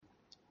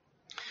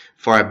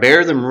For I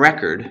bear them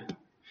record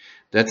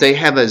that they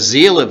have a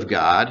zeal of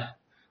God,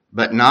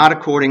 but not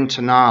according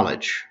to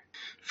knowledge.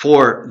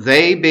 For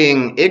they,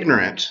 being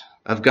ignorant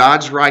of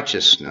God's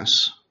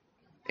righteousness,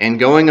 and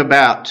going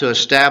about to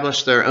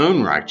establish their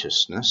own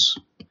righteousness,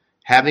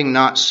 having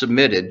not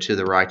submitted to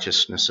the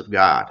righteousness of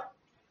God.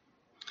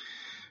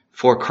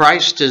 For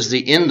Christ is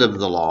the end of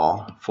the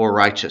law for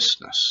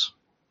righteousness,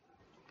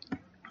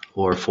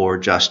 or for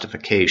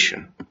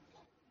justification.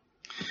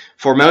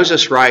 For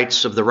Moses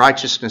writes of the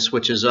righteousness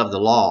which is of the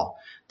law,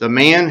 the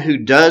man who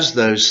does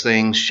those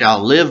things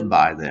shall live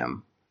by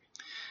them.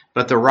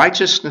 But the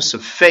righteousness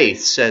of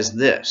faith says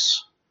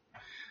this,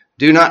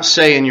 do not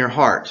say in your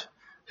heart,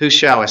 who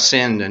shall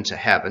ascend into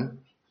heaven?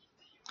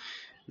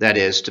 That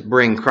is, to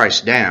bring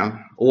Christ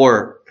down.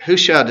 Or who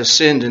shall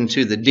descend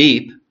into the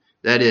deep?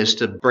 That is,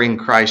 to bring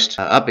Christ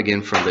up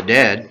again from the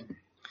dead.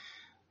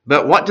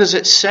 But what does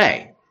it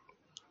say?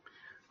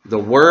 The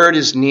word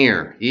is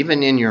near,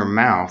 even in your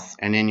mouth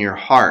and in your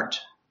heart,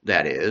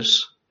 that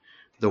is,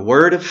 the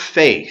word of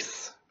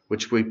faith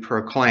which we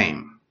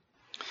proclaim.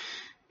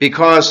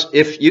 Because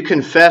if you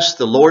confess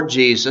the Lord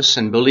Jesus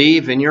and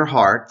believe in your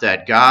heart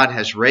that God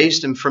has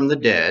raised him from the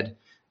dead,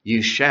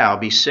 you shall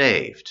be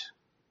saved.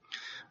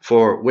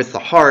 For with the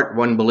heart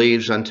one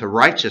believes unto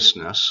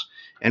righteousness,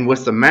 and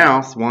with the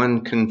mouth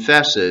one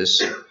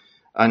confesses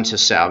unto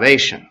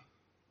salvation.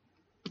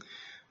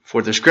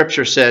 For the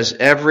scripture says,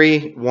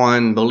 every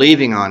one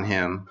believing on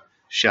him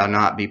shall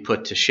not be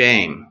put to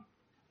shame.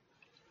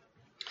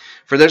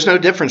 For there's no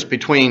difference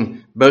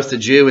between both the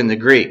Jew and the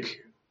Greek.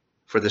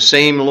 For the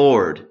same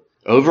Lord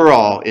over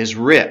all is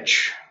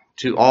rich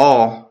to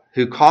all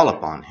who call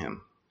upon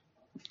him.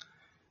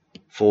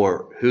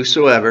 For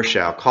whosoever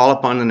shall call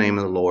upon the name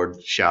of the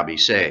Lord shall be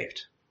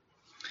saved.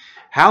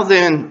 How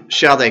then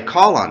shall they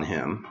call on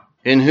him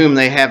in whom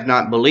they have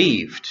not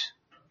believed?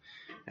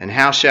 And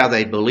how shall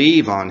they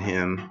believe on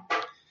him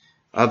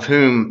of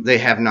whom they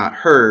have not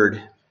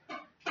heard?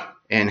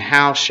 And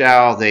how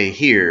shall they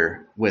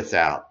hear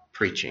without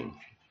preaching?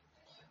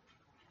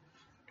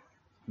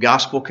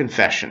 Gospel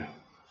confession.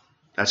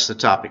 That's the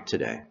topic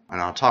today.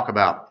 And I'll talk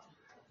about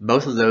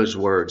both of those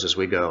words as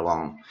we go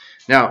along.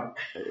 Now,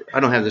 I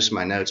don't have this in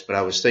my notes, but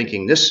I was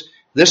thinking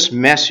this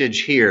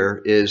message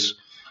here is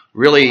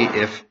really,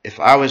 if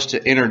I was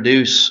to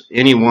introduce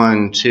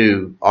anyone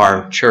to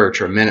our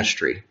church or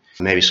ministry,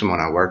 maybe someone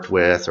I worked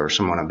with or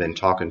someone I've been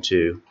talking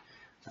to,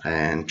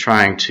 and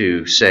trying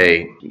to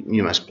say,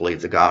 you must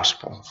believe the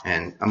gospel.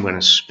 And I'm going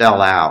to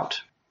spell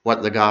out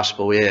what the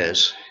gospel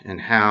is and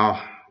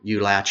how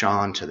you latch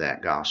on to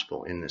that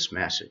gospel in this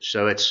message.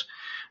 So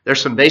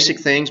there's some basic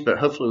things, but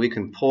hopefully we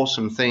can pull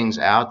some things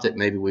out that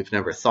maybe we've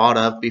never thought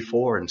of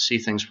before and see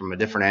things from a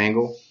different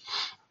angle.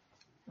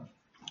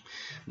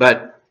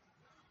 But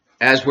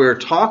as we're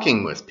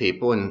talking with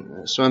people,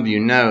 and some of you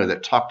know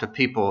that talk to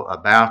people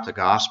about the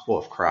gospel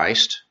of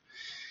Christ,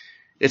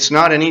 it's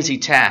not an easy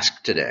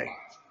task today,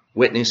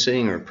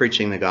 witnessing or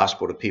preaching the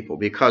gospel to people,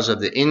 because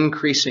of the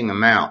increasing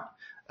amount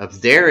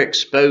of their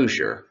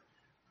exposure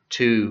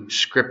to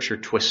scripture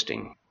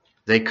twisting.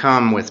 They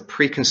come with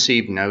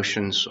preconceived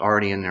notions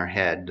already in their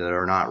head that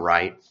are not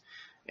right,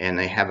 and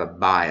they have a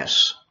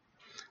bias.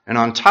 And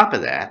on top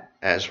of that,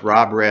 as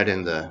Rob read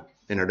in the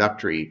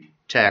introductory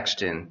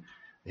text in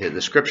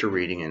the scripture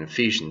reading in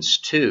Ephesians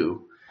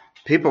 2,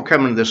 people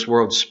come into this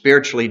world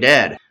spiritually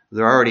dead.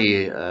 They're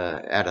already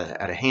at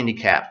a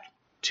handicap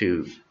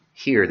to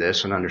hear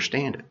this and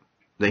understand it.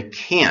 They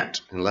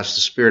can't unless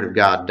the Spirit of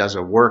God does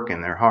a work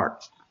in their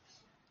heart.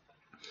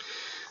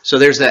 So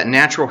there's that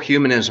natural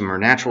humanism or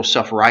natural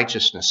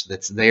self-righteousness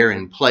that's there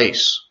in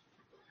place.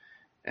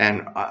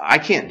 And I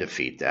can't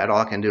defeat that. All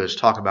I can do is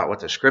talk about what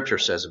the Scripture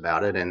says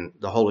about it, and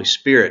the Holy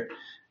Spirit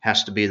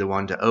has to be the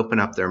one to open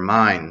up their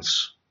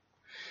minds.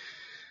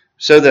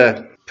 So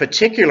the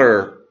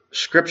particular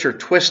Scripture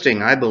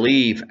twisting, I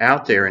believe,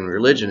 out there in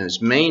religion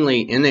is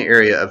mainly in the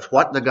area of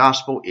what the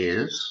gospel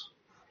is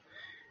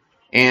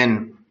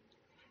and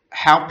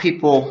how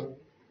people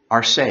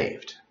are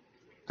saved.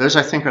 Those,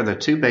 I think, are the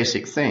two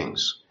basic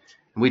things.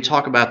 We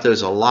talk about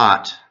those a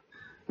lot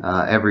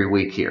every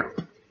week here.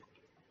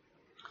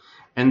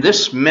 And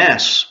this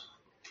mess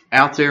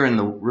out there in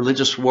the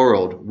religious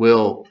world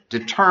will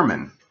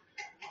determine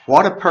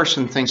what a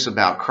person thinks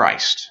about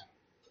Christ.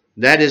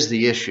 That is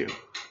the issue.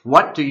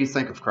 What do you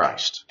think of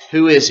Christ?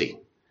 Who is he?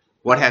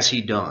 What has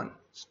he done?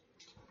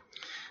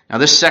 Now,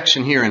 this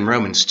section here in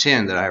Romans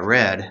 10 that I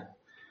read,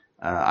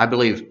 I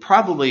believe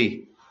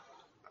probably,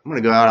 I'm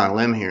going to go out on a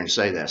limb here and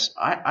say this.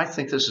 I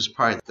think this is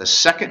probably the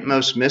second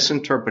most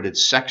misinterpreted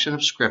section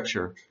of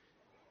Scripture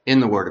in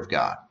the Word of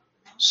God.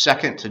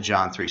 Second to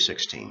John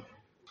 3:16.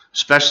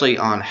 Especially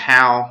on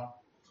how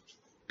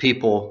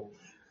people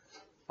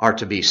are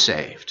to be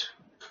saved.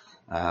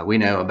 We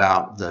know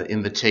about the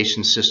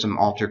invitation system,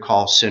 altar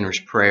call, sinner's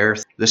prayer.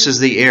 This is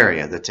the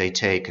area that they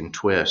take and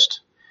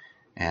twist.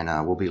 And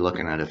we'll be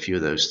looking at a few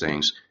of those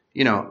things.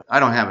 You know, I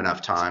don't have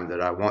enough time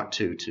that I want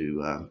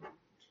to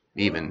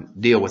even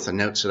deal with the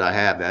notes that I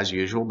have as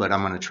usual, but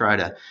I'm going to try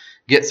to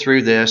get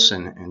through this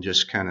and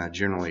just kind of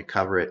generally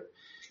cover it.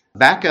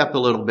 Back up a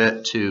little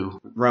bit to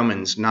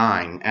Romans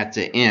 9 at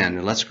the end,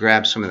 and let's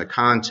grab some of the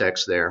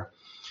context there.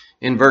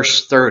 In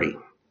verse 30.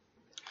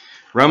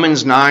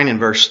 Romans 9 and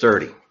verse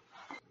 30.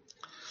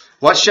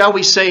 What shall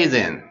we say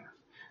then?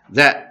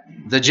 That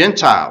the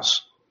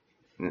Gentiles,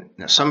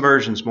 now some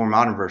versions, more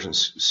modern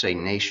versions, say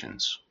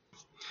nations.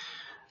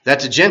 That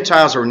the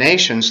Gentiles or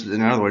nations,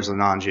 in other words, the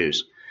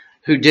non-Jews,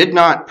 who did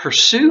not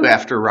pursue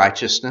after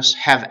righteousness,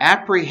 have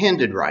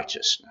apprehended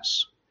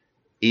righteousness,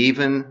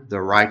 even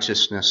the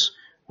righteousness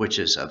which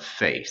is of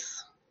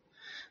faith.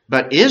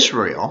 But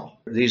Israel,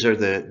 these are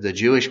the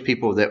Jewish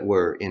people that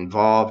were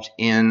involved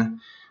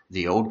in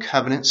the Old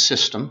Covenant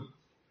system,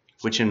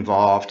 which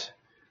involved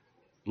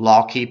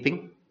law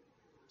keeping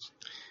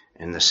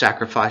and the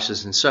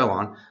sacrifices and so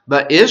on.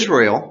 But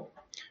Israel,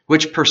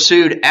 which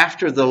pursued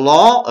after the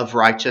law of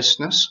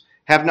righteousness,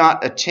 have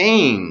not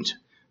attained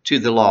to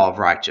the law of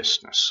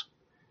righteousness.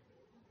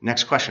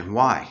 Next question,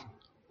 why?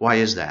 Why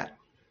is that?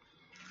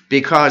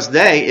 Because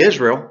they,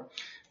 Israel,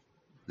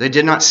 they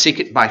did not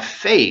seek it by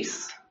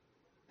faith,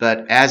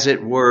 but as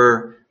it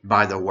were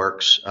by the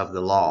works of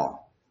the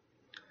law.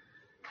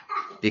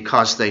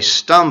 Because they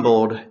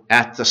stumbled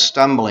at the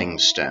stumbling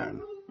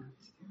stone.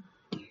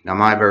 Now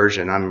my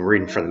version, I'm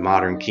reading from the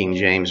modern King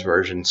James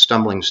Version,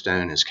 stumbling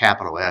stone is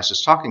capital S.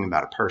 It's talking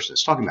about a person.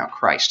 It's talking about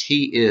Christ.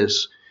 He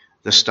is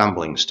the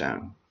stumbling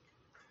stone.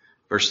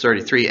 Verse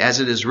 33,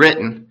 as it is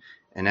written,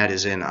 and that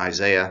is in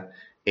Isaiah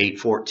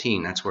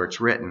 8:14, that's where it's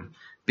written,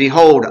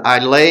 behold, I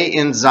lay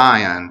in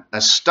Zion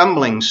a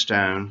stumbling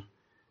stone,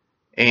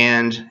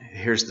 and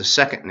here's the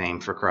second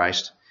name for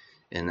Christ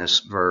in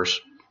this verse,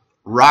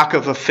 rock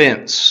of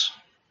offense,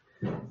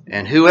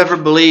 and whoever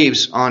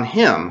believes on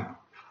him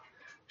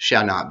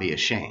shall not be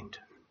ashamed.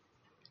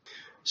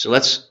 So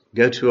let's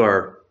go to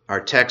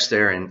our text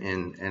there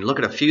and look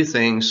at a few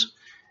things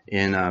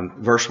in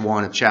verse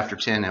 1 of chapter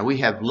 10. Now we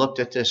have looked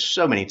at this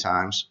so many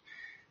times,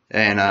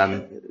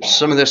 and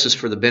some of this is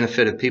for the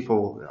benefit of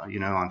people,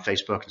 on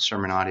Facebook and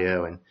Sermon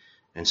Audio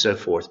and so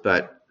forth.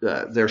 But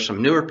there's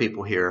some newer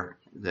people here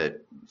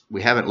that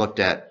we haven't looked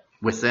at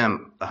with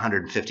them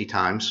 150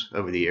 times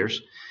over the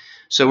years.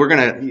 So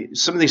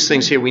some of these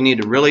things here, we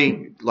need to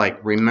really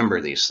remember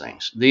these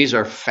things. These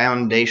are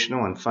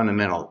foundational and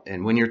fundamental.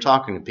 And when you're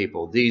talking to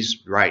people, these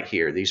right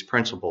here, these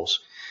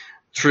principles,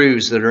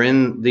 truths that are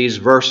in these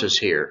verses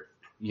here,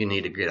 you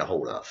need to get a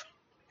hold of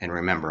and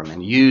remember them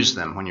and use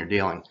them when you're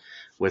dealing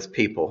with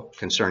people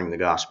concerning the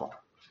gospel.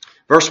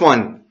 Verse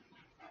 1,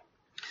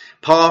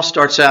 Paul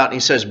starts out and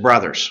he says,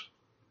 brothers,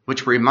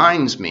 which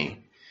reminds me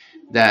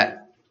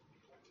that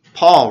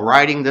Paul,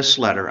 writing this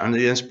letter under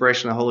the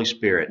inspiration of the Holy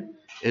Spirit,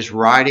 is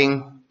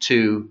writing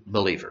to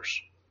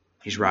believers.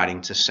 He's writing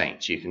to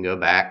saints. You can go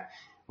back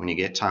when you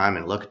get time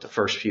and look at the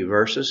first few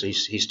verses.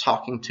 He's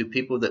talking to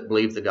people that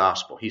believe the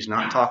gospel. He's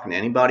not talking to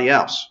anybody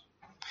else.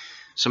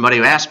 Somebody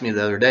asked me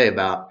the other day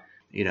about,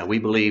 we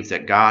believe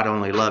that God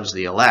only loves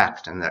the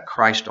elect and that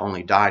Christ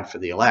only died for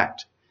the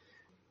elect.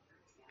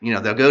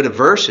 They'll go to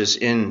verses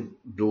in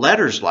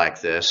letters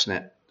like this and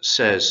it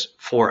says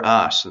for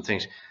us and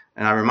things.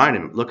 And I remind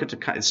him,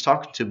 it's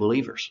talking to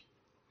believers.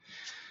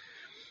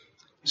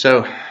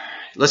 So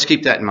let's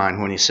keep that in mind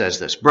when he says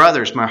this.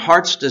 Brothers, my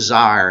heart's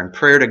desire and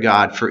prayer to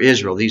God for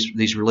Israel,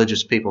 these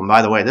religious people. And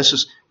by the way,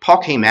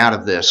 Paul came out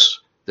of this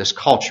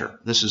culture.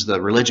 This is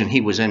the religion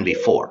he was in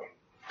before.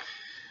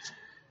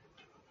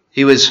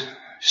 He was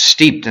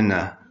steeped in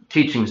the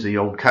teachings of the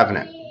Old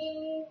Covenant.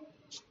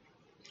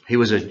 He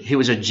was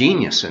a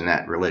genius in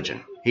that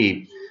religion.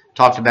 He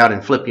talked about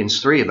in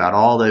Philippians 3 about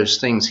all those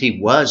things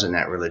he was in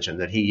that religion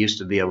that he used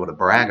to be able to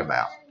brag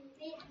about,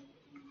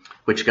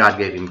 which God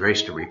gave him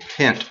grace to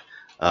repent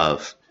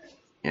of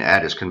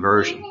at his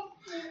conversion.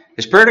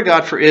 His prayer to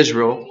God for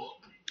Israel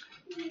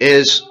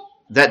is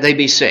that they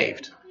be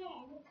saved.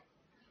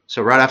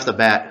 So right off the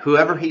bat,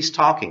 whoever he's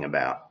talking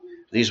about,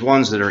 these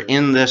ones that are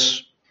in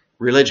this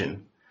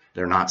religion,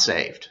 they're not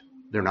saved.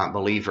 They're not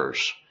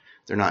believers.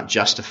 They're not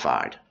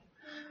justified.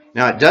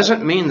 Now, it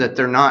doesn't mean that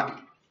they're not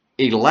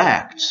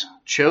elect,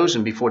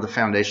 chosen before the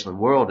foundation of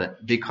the world,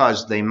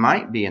 because they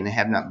might be and they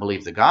have not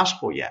believed the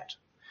gospel yet.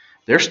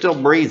 They're still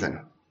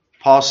breathing.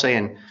 Paul's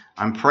saying,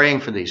 I'm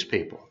praying for these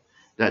people,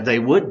 that they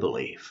would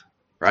believe,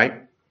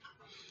 right?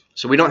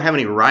 So we don't have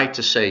any right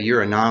to say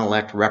you're a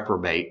non-elect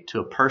reprobate to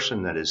a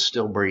person that is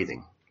still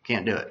breathing.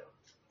 Can't do it.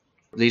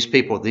 These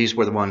people, these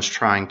were the ones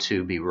trying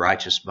to be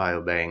righteous by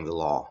obeying the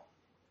law.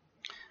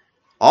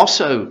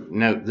 Also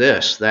note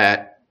this,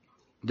 that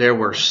there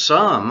were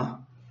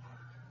some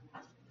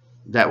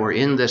that were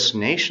in this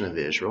nation of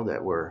Israel,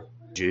 that were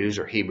Jews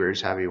or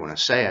Hebrews, however you want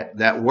to say it,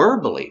 that were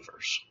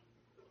believers.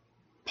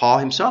 Paul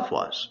himself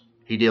was.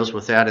 He deals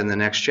with that in the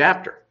next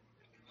chapter.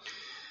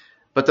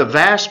 But the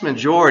vast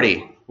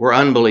majority were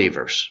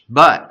unbelievers.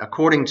 But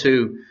according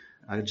to,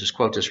 I'll just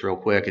quote this real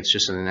quick, it's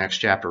just in the next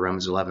chapter,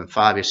 Romans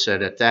 11:5, it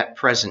said, at that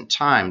present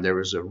time there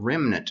was a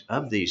remnant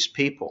of these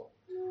people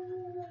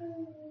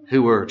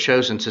who were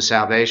chosen to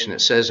salvation.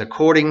 It says,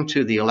 according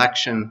to the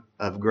election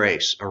of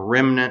grace, a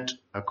remnant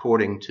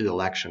according to the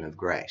election of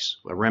grace.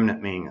 A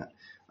remnant meaning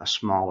a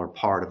smaller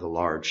part of a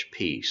large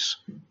piece.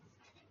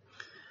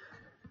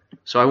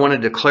 So I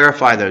wanted to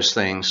clarify those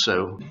things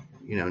so,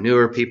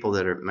 newer people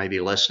that are maybe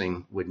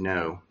listening would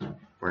know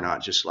we're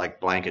not just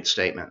like blanket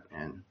statement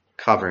and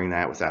covering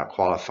that without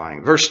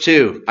qualifying. Verse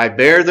 2, I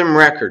bear them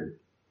record.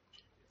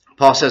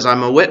 Paul says,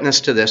 I'm a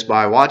witness to this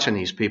by watching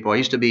these people. I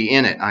used to be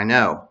in it, I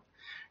know.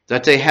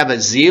 That they have a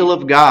zeal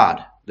of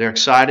God. They're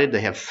excited,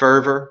 they have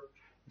fervor,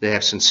 they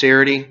have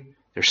sincerity,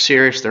 they're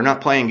serious, they're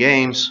not playing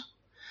games.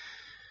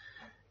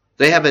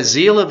 They have a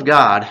zeal of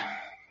God,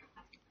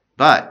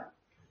 but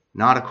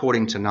not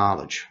according to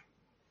knowledge.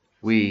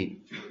 We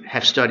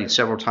have studied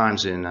several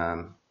times in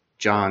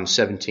John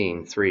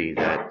 17:3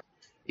 that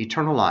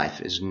eternal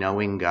life is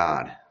knowing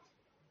God.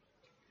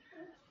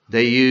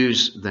 They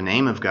use the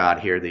name of God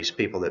here, these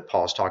people that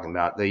Paul's talking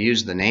about. They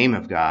use the name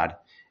of God,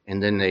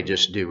 and then they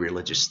just do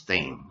religious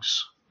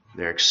things.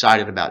 They're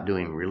excited about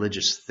doing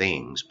religious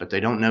things, but they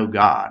don't know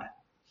God.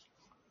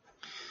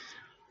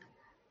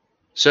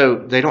 So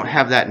they don't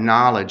have that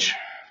knowledge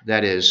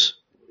that is,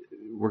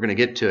 we're going to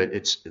get to it,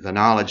 it's the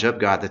knowledge of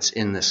God that's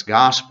in this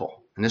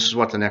gospel. And this is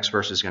what the next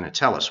verse is going to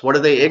tell us. What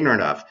are they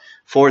ignorant of?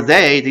 For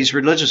they, these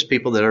religious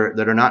people that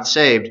are not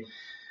saved,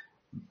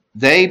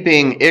 they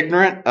being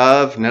ignorant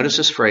of, notice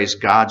this phrase,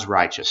 God's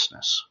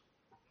righteousness.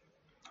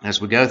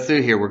 As we go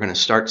through here, we're going to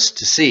start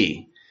to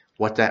see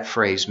what that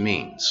phrase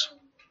means.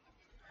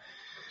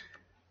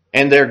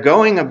 And they're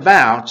going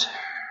about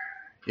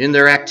in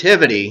their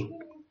activity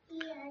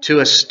to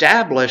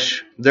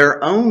establish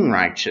their own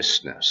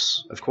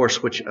righteousness, of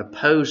course, which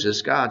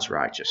opposes God's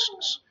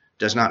righteousness,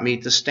 does not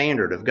meet the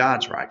standard of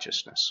God's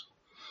righteousness.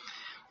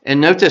 And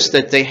notice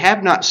that they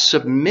have not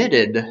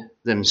submitted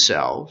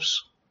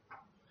themselves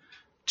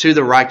to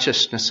the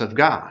righteousness of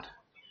God.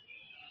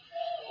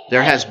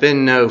 There has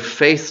been no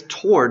faith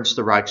towards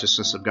the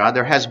righteousness of God.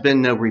 There has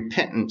been no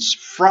repentance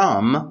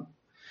from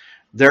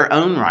their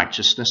own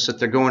righteousness that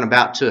they're going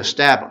about to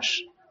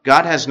establish.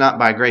 God has not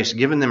by grace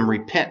given them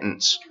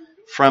repentance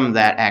from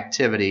that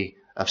activity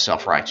of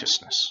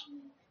self-righteousness.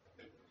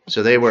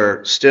 So they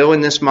were still in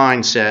this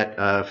mindset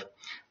of,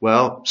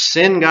 well,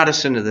 sin got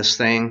us into this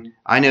thing.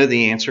 I know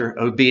the answer.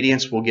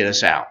 Obedience will get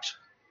us out.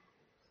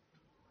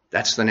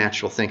 That's the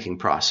natural thinking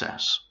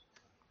process.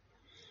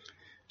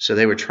 So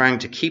they were trying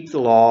to keep the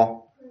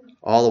law,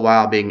 all the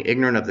while being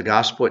ignorant of the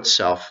gospel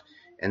itself.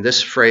 And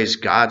this phrase,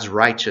 God's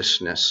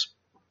righteousness,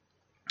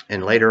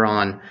 and later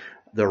on,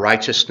 the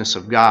righteousness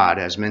of God,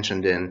 as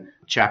mentioned in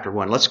chapter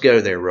 1. Let's go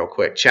there real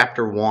quick.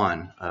 Chapter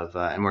 1 of,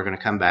 and we're going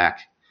to come back.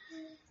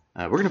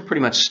 We're going to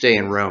pretty much stay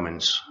in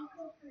Romans.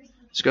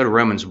 Let's go to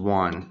Romans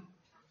 1.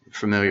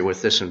 Familiar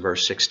with this in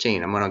verse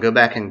 16. I'm going to go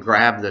back and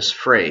grab this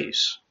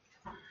phrase.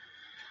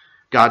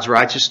 God's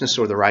righteousness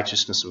or the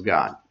righteousness of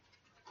God.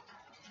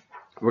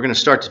 We're going to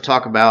start to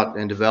talk about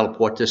and develop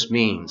what this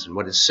means and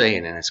what it's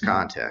saying in its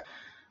context.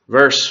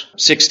 Verse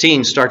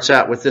 16 starts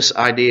out with this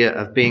idea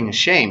of being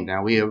ashamed.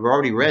 Now, we have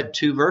already read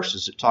 2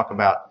 verses that talk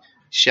about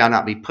shall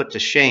not be put to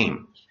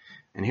shame.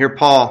 And here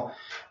Paul,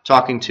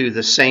 talking to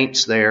the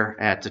saints there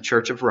at the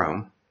Church of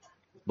Rome,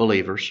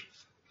 believers,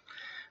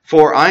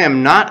 for I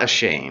am not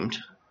ashamed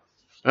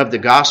of the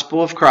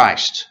gospel of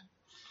Christ,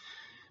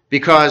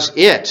 because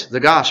it, the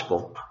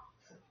gospel,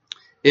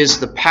 is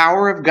the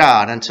power of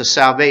God unto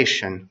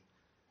salvation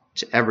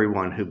to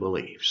everyone who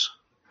believes.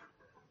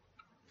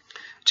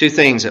 2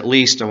 things at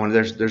least I want.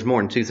 There's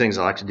more than 2 things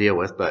I like to deal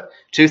with, but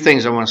 2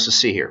 things I want us to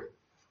see here.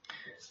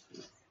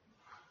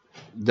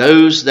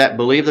 Those that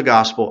believe the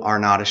gospel are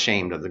not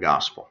ashamed of the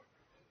gospel.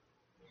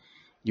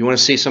 You want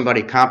to see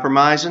somebody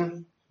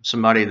compromising,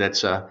 somebody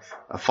that's a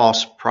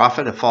false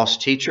prophet, a false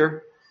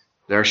teacher,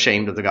 they're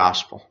ashamed of the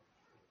gospel.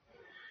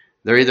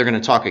 They're either going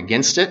to talk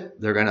against it,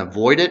 they're going to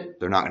avoid it,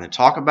 they're not going to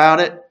talk about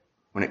it.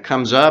 When it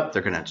comes up,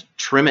 they're going to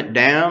trim it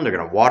down, they're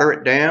going to water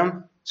it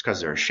down. It's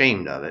because they're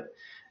ashamed of it.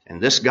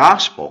 And this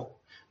gospel,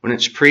 when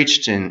it's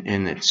preached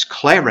in its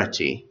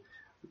clarity,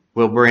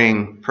 will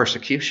bring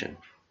persecution.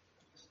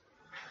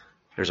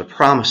 There's a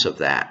promise of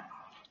that.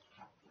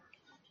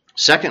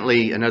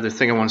 Secondly, another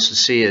thing I want us to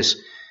see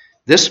is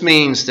this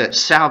means that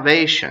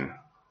salvation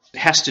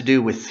has to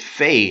do with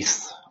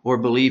faith or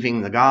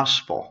believing the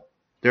gospel.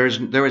 There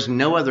is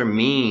no other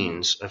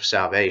means of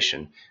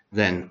salvation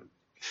than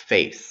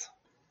faith.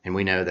 And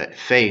we know that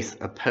faith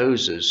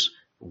opposes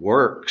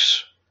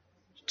works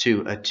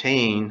to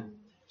attain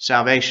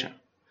salvation.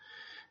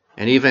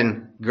 And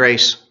even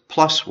grace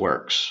plus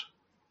works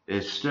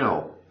is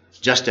still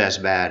just as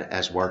bad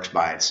as works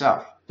by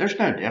itself. There's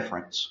no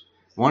difference.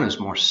 One is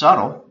more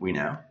subtle, we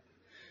know.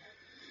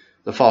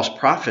 The false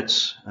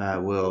prophets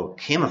will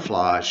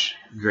camouflage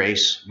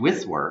grace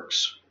with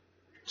works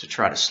to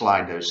try to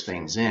slide those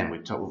things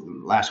in.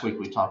 Last week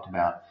we talked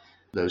about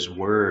those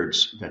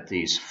words that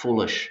these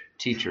foolish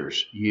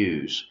teachers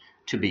use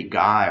to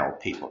beguile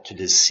people, to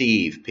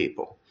deceive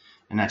people.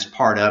 And that's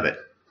part of it.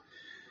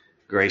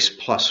 Grace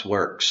plus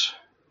works.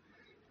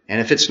 And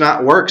if it's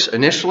not works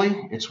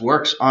initially, it's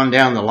works on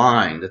down the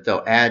line that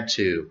they'll add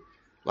to.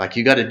 Like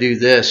you got to do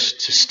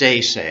this to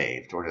stay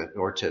saved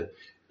or to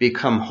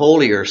become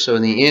holier, so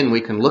in the end we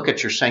can look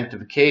at your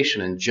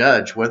sanctification and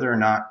judge whether or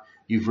not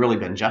you've really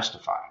been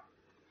justified.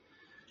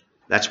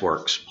 That's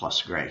works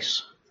plus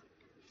grace,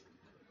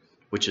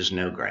 which is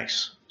no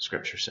grace,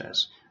 Scripture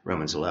says.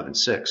 Romans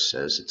 11:6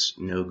 says it's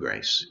no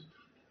grace.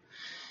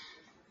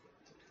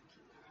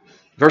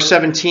 Verse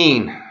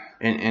 17,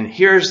 and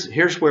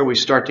here's where we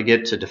start to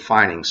get to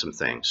defining some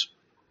things.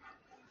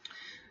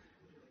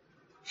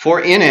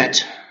 For in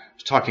it,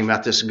 talking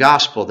about this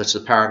gospel that's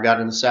the power of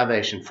God unto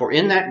salvation, for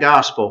in that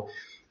gospel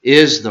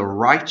is the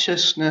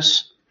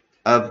righteousness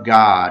of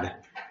God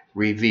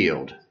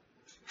revealed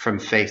from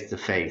faith to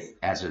faith,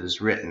 as it is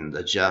written,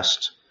 the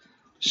just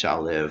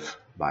shall live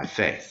by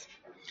faith.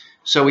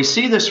 So we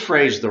see this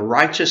phrase, the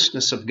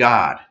righteousness of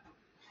God.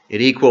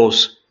 It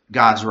equals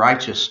God's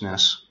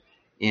righteousness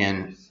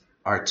in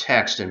our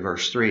text in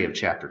verse 3 of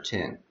chapter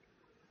 10.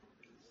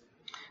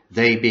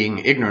 They being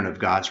ignorant of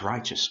God's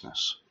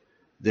righteousness.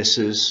 This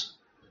is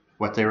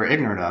what they were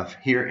ignorant of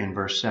here in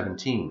verse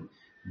 17.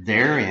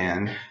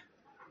 Therein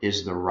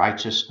is the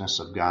righteousness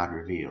of God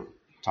revealed.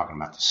 Talking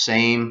about the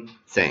same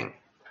thing.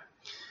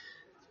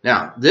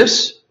 Now,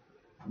 this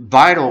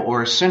vital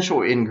or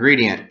essential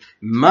ingredient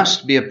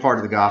must be a part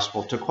of the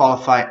gospel to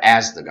qualify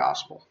as the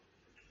gospel.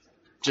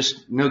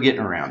 Just no getting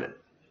around it.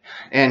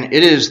 And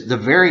it is the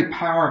very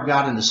power of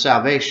God unto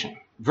salvation.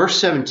 Verse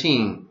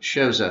 17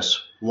 shows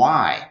us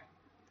why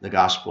the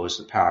gospel is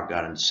the power of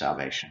God unto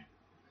salvation.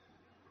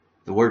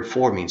 The word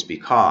for means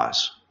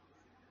because.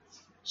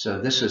 So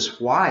this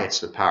is why it's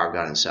the power of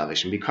God unto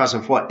salvation, because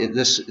of what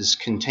this is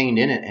contained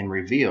in it and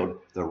revealed,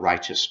 the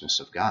righteousness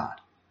of God.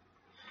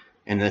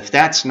 And if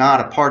that's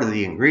not a part of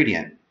the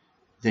ingredient,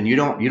 then you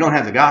don't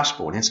have the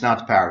gospel, and it's not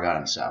the power of God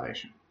unto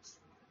salvation.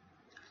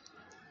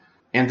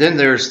 And then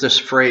there's this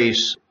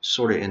phrase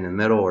sort of in the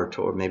middle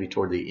or maybe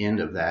toward the end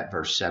of that,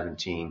 verse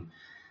 17,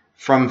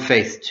 from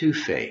faith to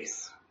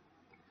faith.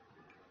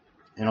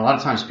 And a lot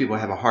of times people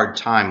have a hard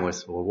time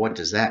with, well, what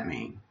does that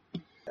mean?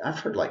 I've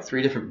heard like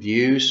 3 different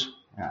views.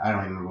 I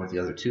don't even remember what the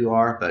other 2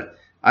 are, but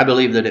I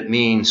believe that it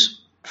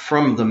means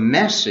from the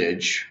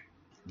message,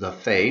 the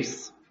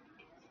faith,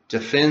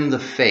 defend the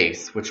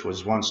faith which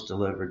was once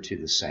delivered to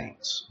the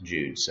saints.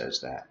 Jude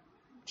says that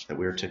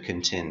we're to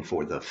contend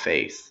for the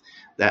faith.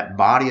 That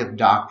body of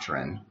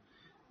doctrine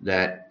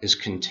that is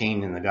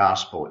contained in the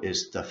gospel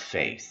is the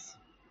faith.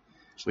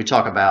 We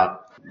talk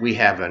about, we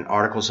have an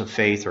articles of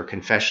faith or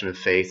confession of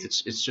faith.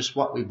 It's just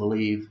what we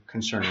believe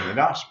concerning the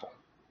gospel.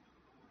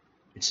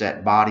 It's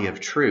that body of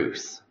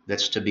truth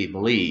that's to be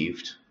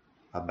believed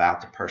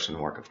about the person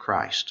and work of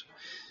Christ.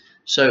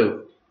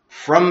 So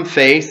from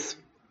faith,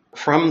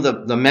 from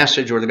the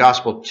message or the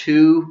gospel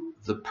to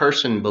the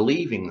person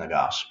believing the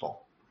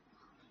gospel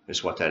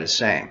is what that is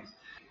saying.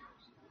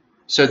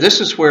 So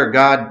this is where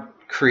God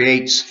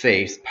creates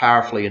faith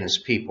powerfully in his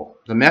people.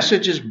 The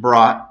message is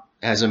brought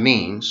as a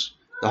means.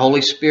 The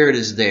Holy Spirit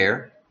is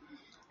there,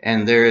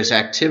 and there is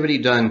activity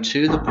done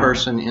to the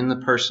person in the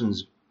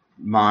person's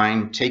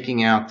mind,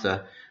 taking out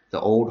the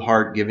old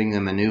heart, giving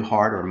them a new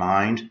heart or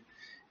mind,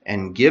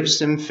 and gives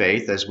them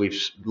faith, as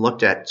we've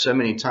looked at so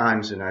many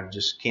times, and I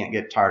just can't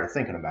get tired of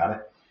thinking about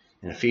it.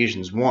 In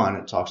Ephesians 1,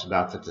 it talks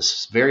about that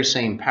this very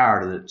same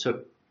power that it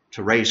took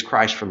to raise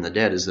Christ from the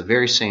dead is the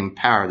very same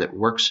power that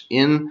works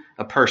in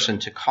a person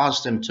to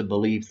cause them to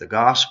believe the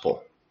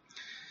gospel.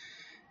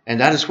 And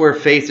that is where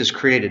faith is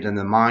created in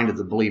the mind of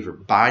the believer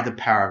by the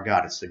power of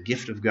God. It's the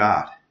gift of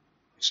God.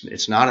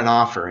 It's not an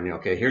offer, and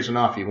okay, here's an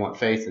offer, you want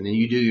faith, and then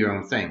you do your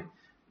own thing.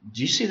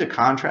 Do you see the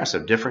contrast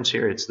of difference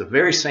here? It's the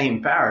very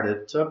same power that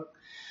it took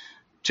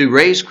to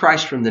raise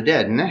Christ from the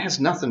dead. And that has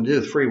nothing to do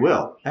with free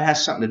will. That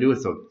has something to do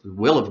with the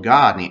will of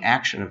God and the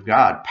action of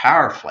God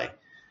powerfully,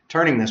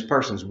 turning this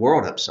person's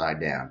world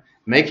upside down,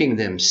 making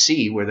them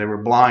see where they were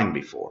blind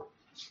before.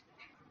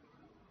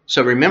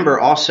 So remember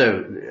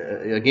also,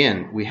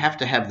 again, we have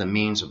to have the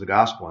means of the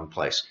gospel in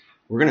place.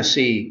 We're going to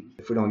see,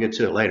 if we don't get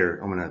to it later,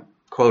 I'm going to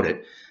quote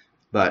it,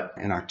 but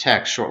in our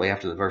text shortly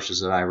after the verses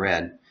that I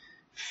read,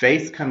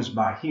 faith comes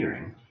by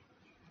hearing,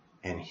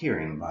 and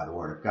hearing by the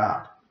word of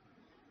God.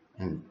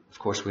 And of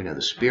course we know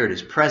the Spirit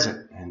is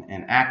present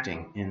and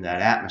acting in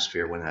that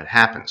atmosphere when that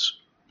happens.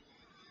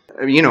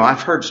 You know,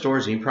 I've heard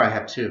stories, and you probably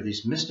have too, of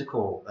these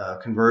mystical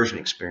conversion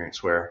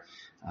experience where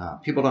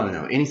people don't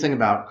know anything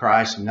about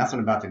Christ,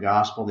 nothing about the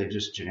gospel. They've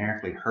just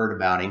generically heard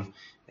about him.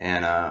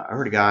 And I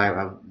heard a guy,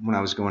 when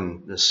I was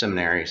going to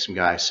seminary, some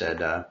guy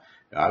said,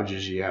 I was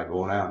just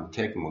going out and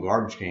taking my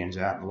garbage cans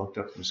out and looked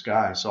up in the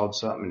sky and saw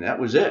something, and that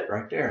was it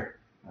right there.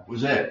 That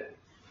was it.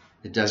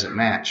 It doesn't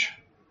match.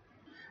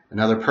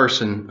 Another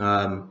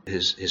person,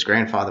 his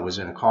grandfather was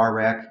in a car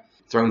wreck,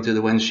 thrown through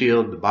the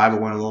windshield. The Bible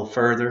went a little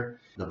further.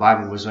 The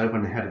Bible was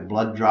open and had a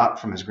blood drop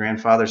from his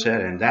grandfather's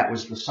head, and that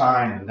was the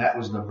sign, and that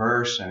was the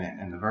verse,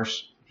 and the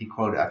verse he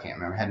quoted, I can't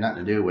remember, had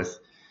nothing to do with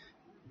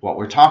what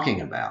we're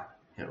talking about.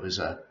 It was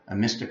a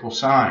mystical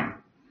sign.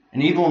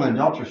 An evil and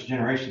adulterous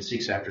generation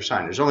seeks after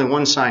sign. There's only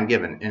one sign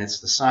given, and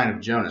it's the sign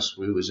of Jonas,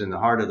 who was in the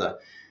heart of the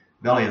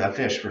belly of the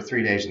fish for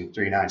 3 days and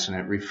 3 nights, and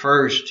it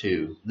refers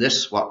to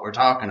this, what we're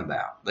talking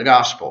about, the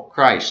gospel,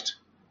 Christ.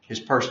 his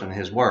person and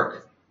his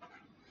work.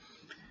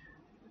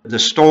 The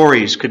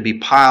stories could be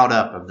piled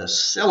up of the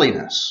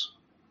silliness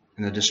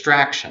and the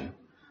distraction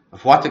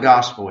of what the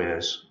gospel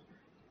is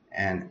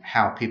and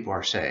how people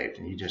are saved.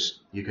 And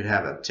you could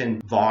have a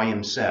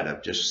 10-volume set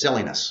of just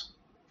silliness,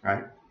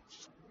 right?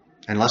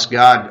 Unless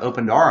God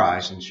opened our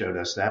eyes and showed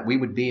us that, we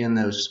would be in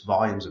those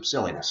volumes of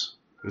silliness.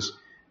 Because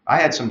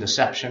I had some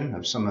deception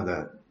of some of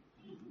the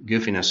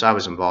goofiness I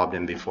was involved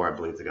in before I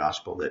believed the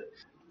gospel that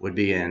would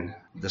be in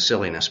the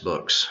silliness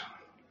books.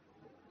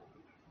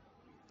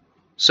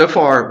 So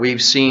far,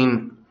 we've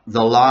seen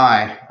the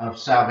lie of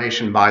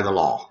salvation by the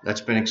law.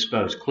 That's been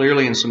exposed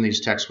clearly in some of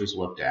these texts we've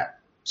looked at.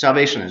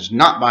 Salvation is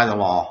not by the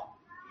law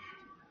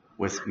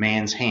with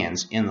man's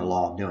hands in the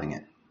law doing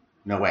it.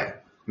 No way.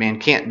 Man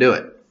can't do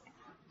it.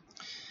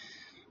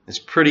 It's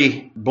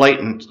pretty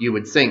blatant, you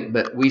would think,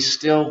 but we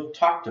still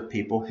talk to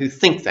people who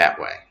think that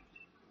way.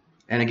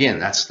 And again,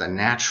 that's the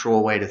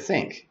natural way to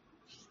think.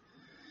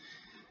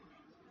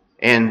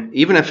 And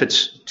even if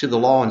it's to the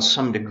law in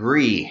some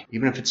degree,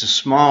 even if it's a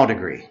small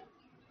degree.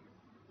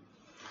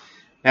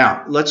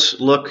 Now, let's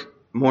look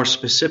more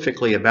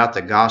specifically about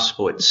the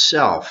gospel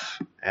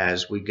itself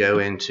as we go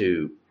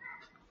into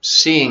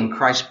seeing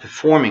Christ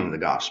performing the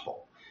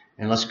gospel.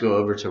 And let's go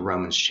over to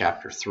Romans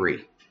chapter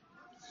 3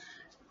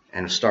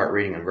 and start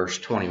reading in verse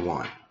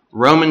 21.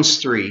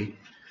 Romans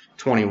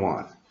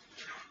 3:21.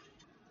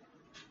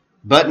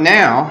 But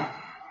now,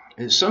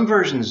 some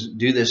versions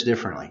do this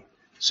differently.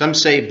 Some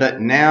say, but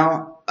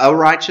now a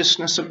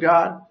righteousness of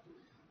God.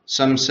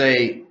 Some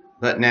say,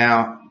 but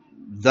now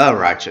the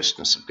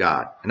righteousness of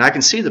God. And I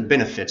can see the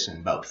benefits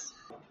in both.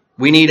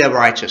 We need a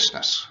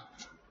righteousness,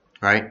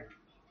 right?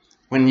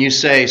 When you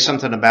say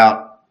something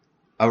about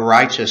a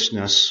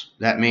righteousness,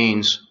 that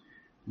means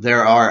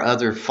there are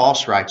other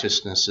false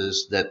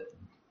righteousnesses that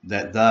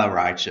the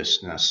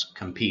righteousness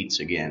competes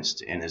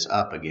against and is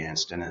up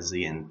against and is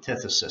the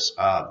antithesis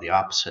of, the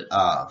opposite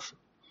of.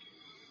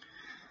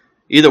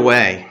 Either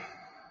way,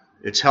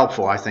 it's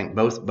helpful. I think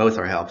both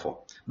are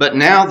helpful. But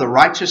now the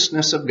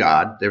righteousness of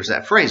God, there's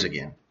that phrase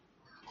again,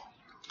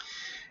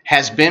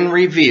 has been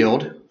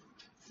revealed.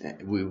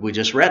 We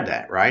just read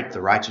that, right?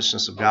 The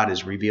righteousness of God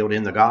is revealed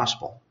in the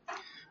gospel.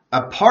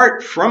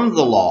 Apart from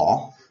the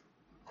law,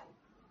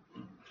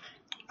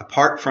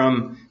 apart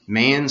from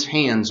man's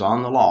hands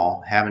on the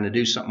law, having to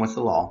do something with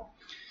the law,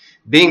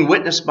 being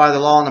witnessed by the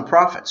law and the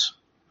prophets.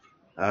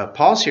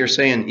 Paul's here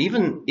saying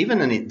even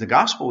in the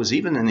gospel was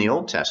even in the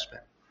Old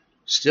Testament.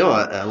 Still,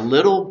 a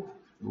little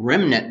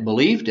remnant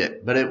believed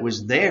it, but it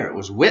was there. It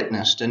was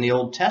witnessed in the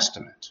Old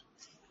Testament.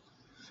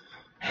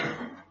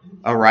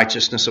 A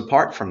righteousness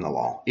apart from the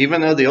law,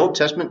 even though the Old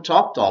Testament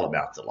talked all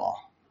about the law.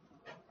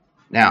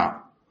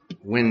 Now,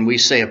 when we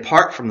say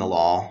apart from the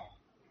law,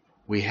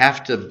 we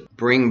have to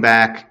bring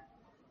back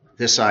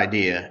this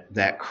idea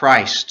that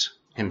Christ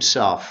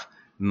himself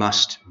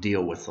must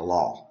deal with the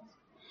law.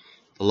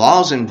 The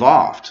law is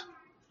involved,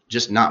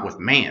 just not with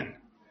man.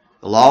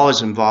 The law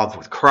is involved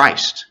with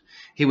Christ.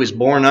 He was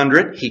born under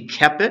it, he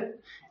kept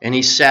it, and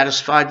he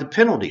satisfied the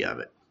penalty of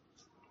it.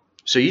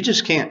 So you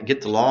just can't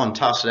get the law and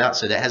toss it out and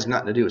say that has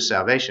nothing to do with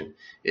salvation.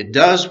 It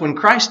does when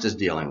Christ is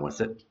dealing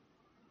with it.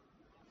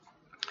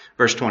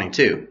 Verse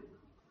 22.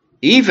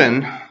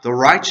 Even the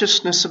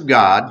righteousness of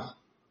God,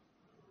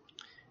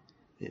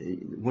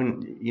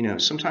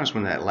 sometimes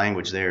when that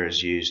language there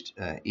is used,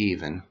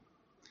 even,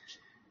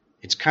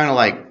 it's kind of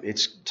like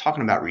it's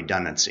talking about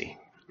redundancy.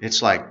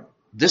 It's like,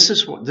 this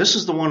is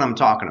the one I'm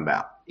talking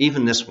about,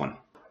 even this one.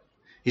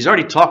 He's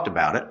already talked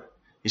about it.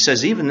 He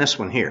says, even this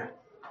one here,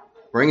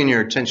 bringing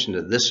your attention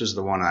to this is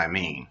the one I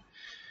mean.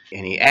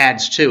 And he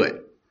adds to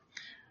it,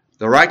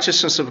 the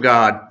righteousness of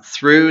God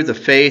through the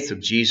faith of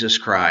Jesus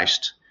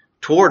Christ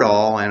toward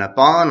all and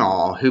upon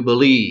all who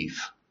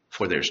believe,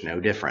 for there's no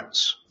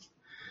difference.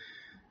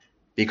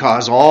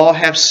 Because all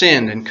have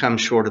sinned and come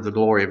short of the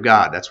glory of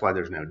God. That's why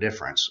there's no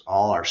difference.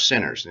 All are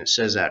sinners. And it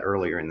says that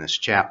earlier in this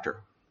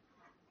chapter,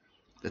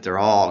 that they're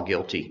all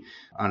guilty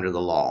under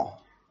the law.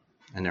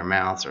 And their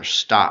mouths are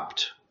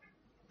stopped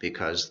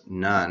because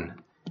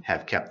none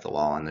have kept the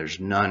law. And there's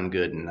none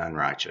good and none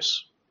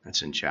righteous.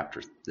 That's in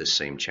this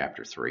same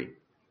chapter 3.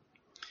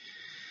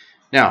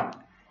 Now,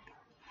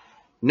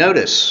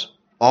 notice,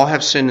 all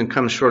have sinned and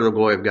come short of the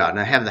glory of God. And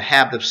I have the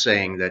habit of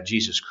saying that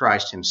Jesus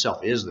Christ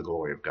himself is the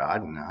glory of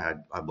God. And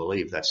I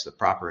believe that's the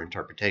proper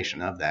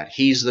interpretation of that.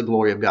 He's the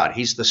glory of God.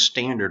 He's the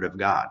standard of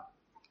God.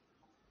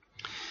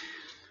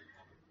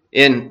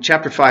 In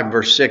chapter 5,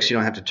 verse 6, you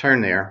don't have to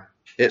turn there.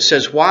 It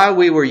says, while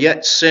we were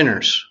yet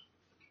sinners,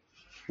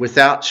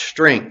 without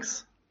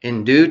strength,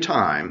 in due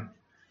time,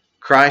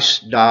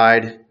 Christ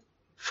died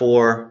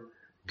for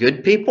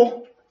good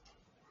people,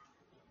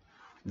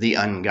 the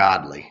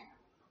ungodly.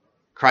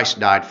 Christ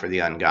died for the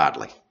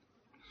ungodly.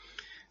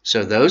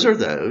 So those are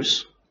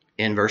those,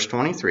 in verse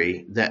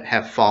 23, that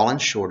have fallen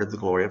short of the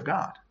glory of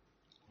God.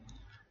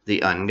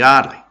 The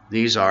ungodly.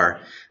 These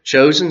are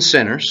chosen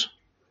sinners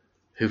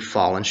who've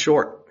fallen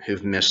short,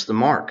 who've missed the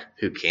mark,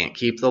 who can't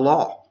keep the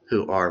law,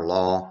 who are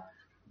law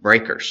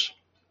breakers.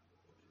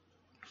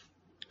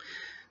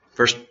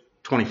 Verse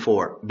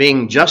 24.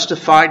 Being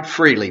justified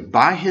freely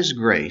by his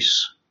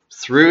grace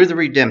through the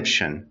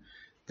redemption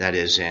that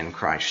is in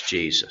Christ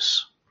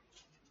Jesus.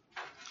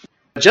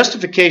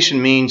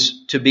 Justification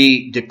means to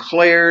be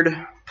declared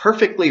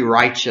perfectly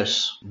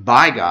righteous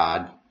by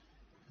God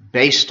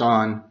based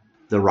on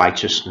the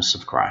righteousness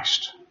of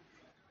Christ.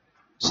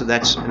 So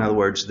that's, in other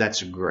words,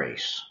 that's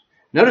grace.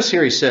 Notice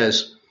here he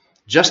says,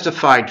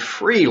 justified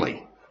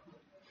freely.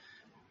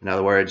 In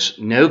other words,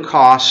 no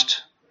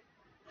cost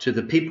to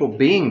the people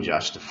being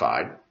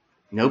justified,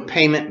 no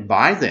payment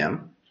by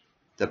them.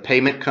 The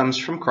payment comes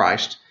from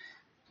Christ.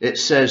 It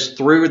says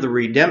through the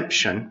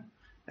redemption,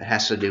 it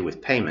has to do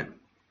with payment,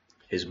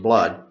 his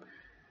blood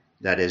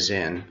that is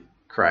in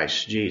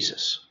Christ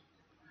Jesus.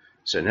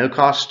 So no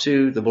cost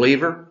to the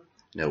believer,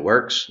 no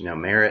works, no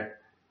merit,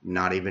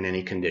 not even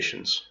any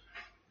conditions.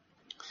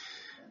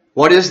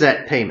 What is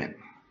that payment?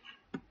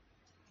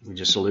 We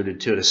just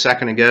alluded to it a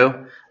second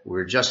ago.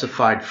 We're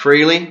justified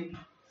freely.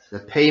 The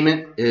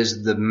payment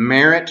is the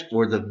merit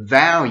or the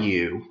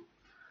value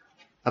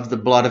of the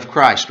blood of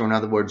Christ, or in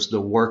other words, the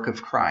work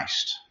of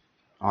Christ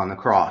on the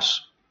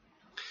cross.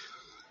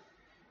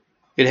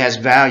 It has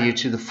value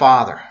to the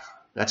Father.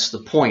 That's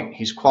the point.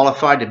 He's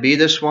qualified to be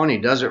this one. He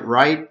does it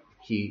right.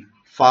 He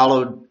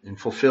followed and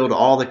fulfilled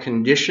all the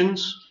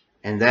conditions,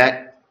 and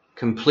that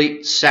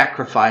complete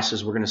sacrifice,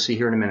 as we're going to see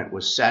here in a minute,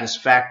 was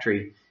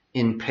satisfactory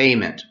in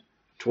payment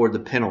toward the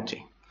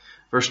penalty.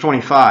 Verse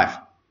 25.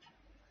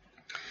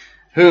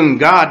 Whom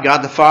God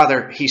the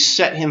Father, he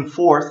set him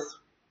forth,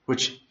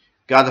 which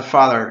God the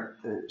Father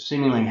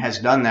seemingly has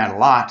done that a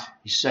lot.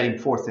 He set him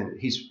forth, and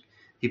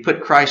he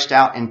put Christ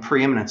out in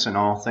preeminence in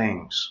all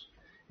things.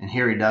 And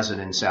here he does it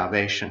in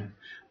salvation,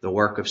 the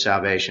work of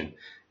salvation.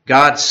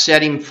 God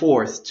set him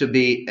forth to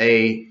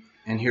be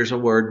and here's a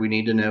word we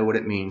need to know what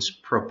it means,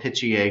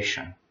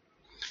 propitiation.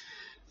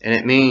 And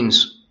it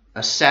means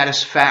a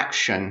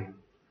satisfaction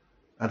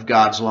of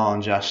God's law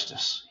and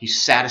justice. He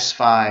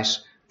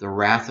satisfies the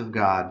wrath of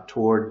God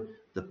toward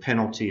the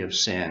penalty of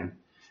sin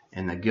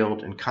and the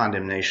guilt and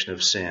condemnation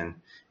of sin.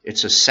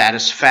 It's a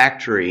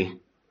satisfactory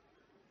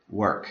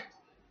work.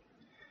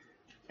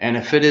 And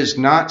if it is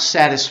not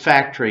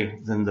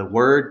satisfactory, then the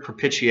word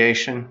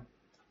propitiation,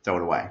 throw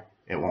it away.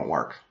 It won't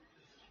work.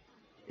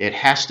 It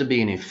has to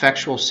be an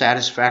effectual,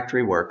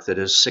 satisfactory work that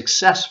is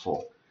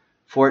successful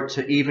for it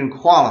to even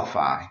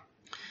qualify.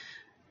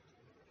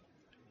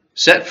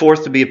 Set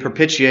forth to be a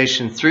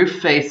propitiation through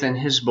faith in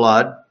his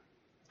blood,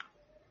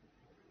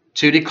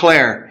 to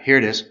declare, here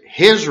it is,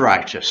 his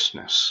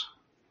righteousness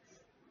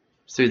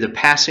through the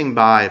passing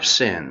by of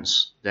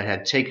sins that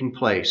had taken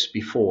place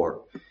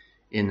before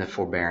in the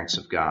forbearance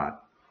of God.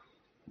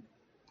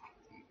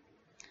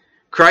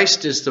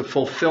 Christ is the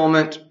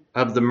fulfillment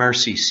of the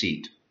mercy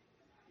seat.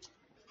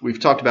 We've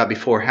talked about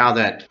before how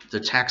that the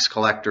tax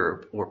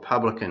collector or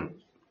publican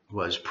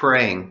was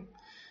praying,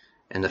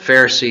 and the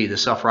Pharisee, the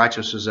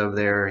self-righteous, was over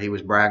there. He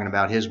was bragging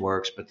about his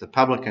works, but the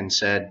publican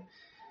said,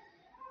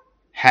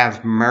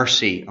 have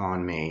mercy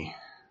on me,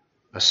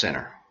 a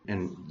sinner.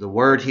 And the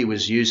word he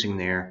was using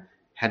there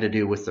had to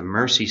do with the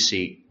mercy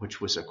seat, which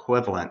was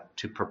equivalent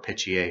to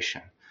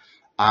propitiation.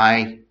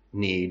 I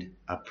need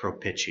a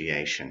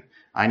propitiation.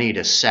 I need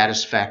a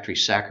satisfactory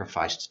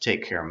sacrifice to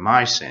take care of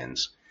my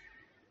sins.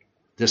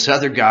 This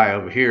other guy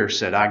over here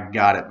said, I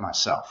got it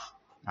myself.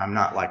 I'm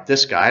not like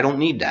this guy. I don't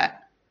need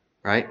that.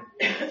 Right?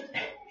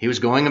 He was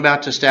going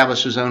about to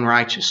establish his own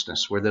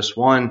righteousness, where this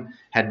one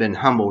had been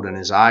humbled and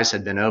his eyes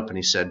had been opened.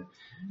 He said,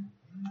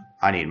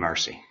 I need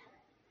mercy.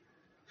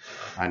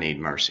 I need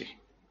mercy.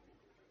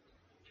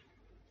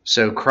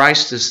 So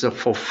Christ is the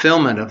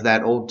fulfillment of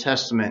that Old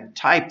Testament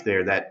type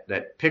there,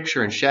 that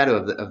picture and shadow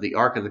of the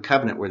Ark of the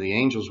Covenant where the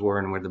angels were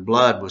and where the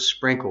blood was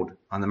sprinkled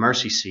on the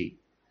mercy seat.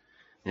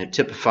 And it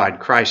typified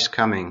Christ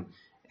coming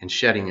and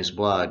shedding his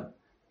blood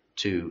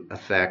to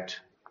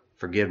effect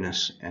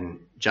forgiveness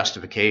and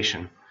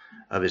justification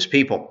of his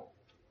people.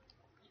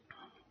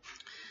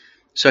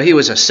 So he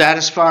was a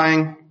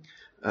satisfying,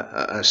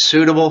 a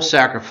suitable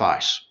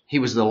sacrifice. He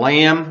was the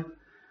lamb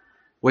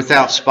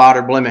without spot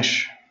or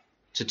blemish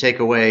to take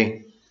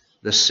away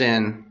the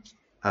sin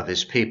of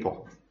his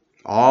people.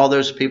 All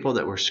those people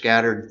that were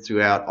scattered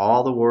throughout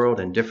all the world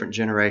in different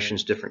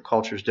generations, different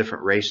cultures,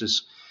 different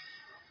races,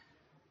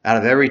 out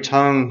of every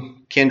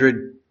tongue,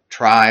 kindred,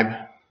 tribe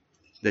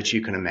that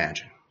you can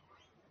imagine.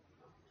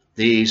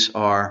 These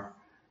are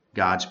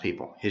God's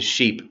people, his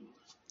sheep,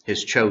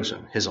 his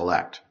chosen, his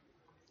elect.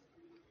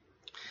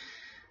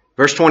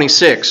 Verse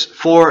 26,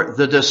 for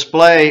the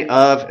display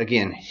of,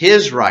 again,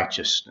 his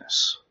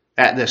righteousness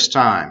at this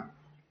time,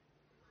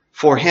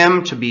 for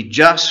him to be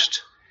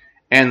just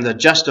and the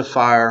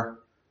justifier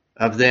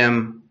of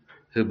them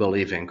who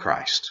believe in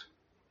Christ.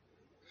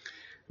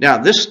 Now,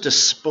 this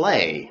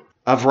display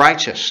of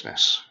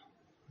righteousness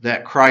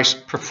that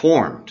Christ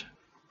performed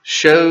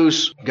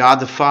shows God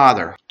the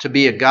Father to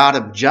be a God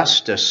of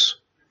justice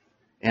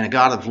and a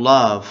God of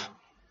love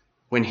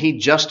when he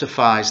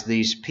justifies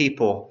these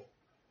people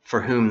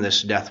for whom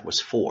this death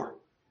was for.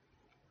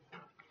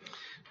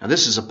 Now,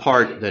 this is a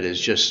part that is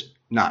just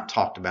not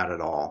talked about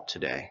at all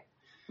today.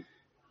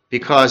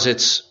 because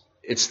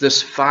it's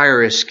this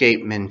fire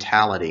escape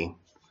mentality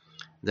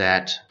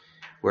that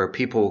where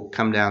people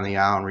come down the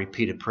aisle and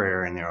repeat a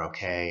prayer and they're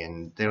okay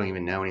and they don't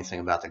even know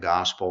anything about the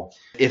gospel.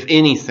 If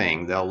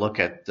anything, they'll look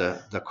at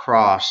the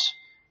cross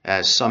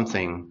as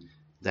something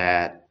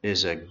that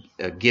is a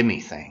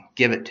gimme thing.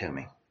 Give it to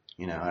me.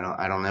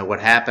 I don't know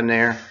what happened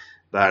there,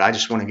 but I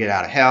just want to get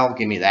out of hell.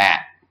 Give me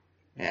that.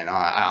 And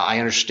I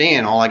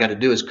understand all I got to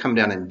do is come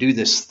down and do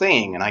this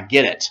thing, and I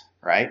get it,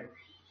 right?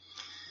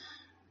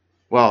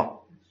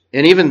 Well,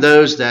 and even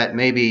those that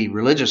may be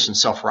religious and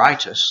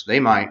self-righteous,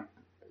 they might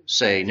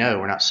say, no,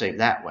 we're not saved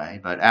that way.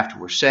 But after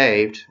we're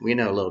saved, we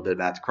know a little bit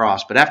about the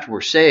cross, but after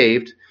we're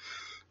saved,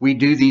 we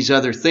do these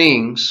other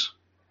things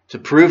to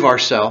prove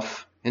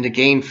ourselves and to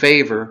gain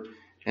favor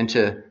and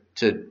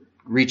to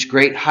reach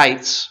great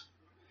heights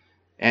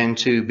and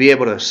to be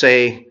able to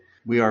say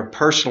we are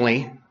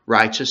personally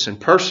righteous and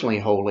personally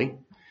holy,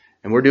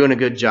 and we're doing a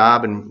good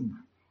job. And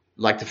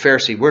like the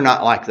Pharisee, we're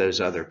not like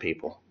those other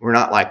people. We're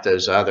not like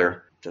those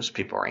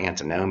people are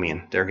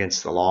antinomian. They're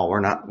against the law. We're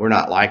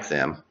not like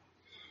them.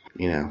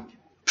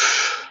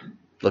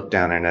 Look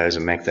down their nose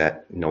and make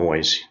that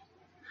noise.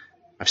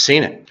 I've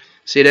seen it.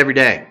 See it every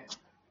day.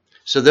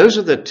 So those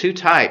are the two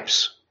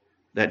types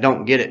that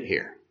don't get it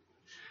here.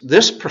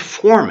 This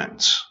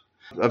performance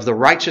of the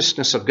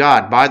righteousness of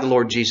God by the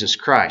Lord Jesus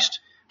Christ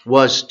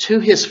was to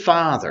his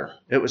Father.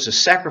 It was a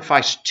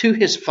sacrifice to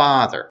his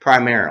Father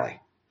primarily.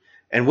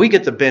 And we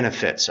get the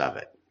benefits of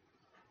it.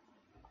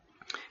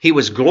 He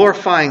was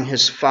glorifying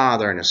his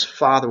Father, and his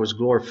Father was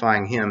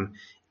glorifying him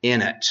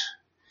in it.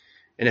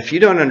 And if you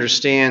don't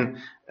understand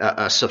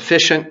a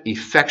sufficient,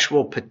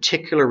 effectual,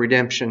 particular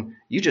redemption,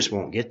 you just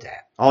won't get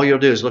that. All you'll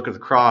do is look at the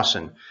cross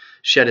and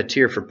shed a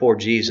tear for poor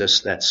Jesus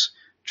that's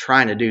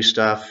trying to do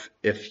stuff.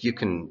 If you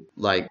can,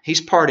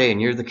 he's part A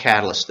and you're the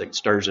catalyst that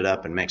stirs it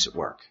up and makes it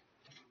work.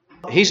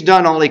 He's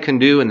done all he can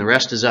do and the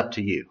rest is up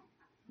to you.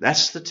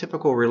 That's the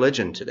typical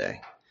religion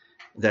today.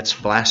 That's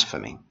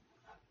blasphemy.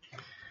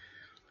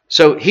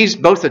 So he's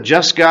both a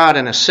just God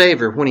and a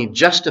Savior when he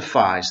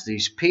justifies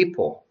these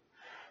people,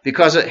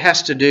 because it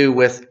has to do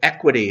with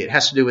equity. It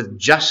has to do with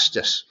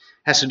justice.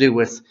 It has to do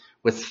with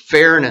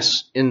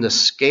fairness in the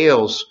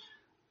scales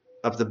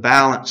of the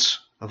balance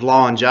of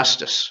law and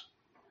justice.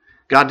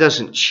 God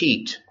doesn't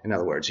cheat, in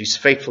other words. He's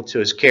faithful to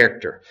his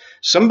character.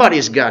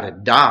 Somebody's got to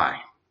die,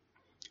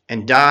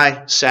 and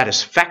die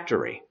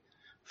satisfactory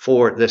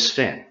for this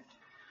sin.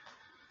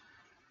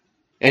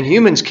 And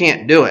humans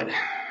can't do it.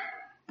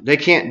 They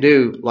can't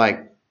do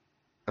like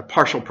a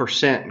partial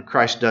percent and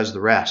Christ does the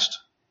rest.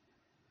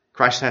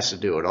 Christ has to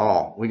do it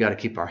all. We got to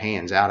keep our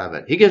hands out of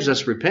it. He gives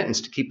us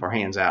repentance to keep our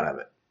hands out of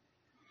it.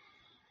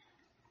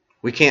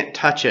 We can't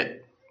touch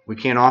it. We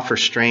can't offer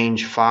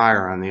strange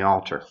fire on the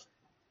altar.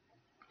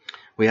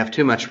 We have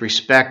too much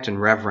respect and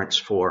reverence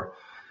for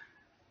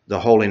the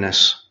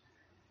holiness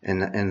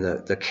and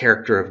the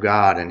character of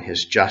God and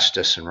his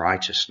justice and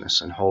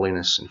righteousness and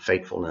holiness and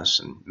faithfulness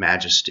and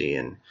majesty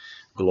and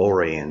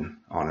glory and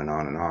on and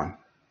on and on.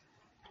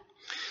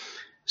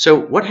 So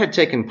what had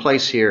taken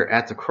place here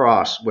at the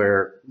cross,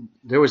 where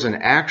there was an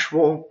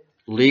actual,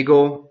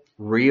 legal,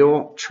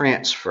 real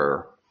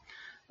transfer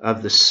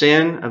of the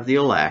sin of the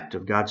elect,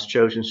 of God's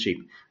chosen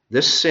sheep.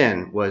 This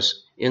sin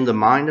was in the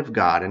mind of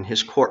God in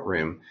his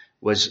courtroom,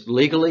 was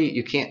legally,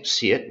 you can't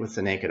see it with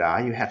the naked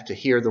eye. You have to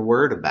hear the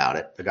word about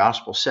it. The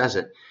gospel says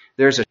it.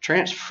 There's a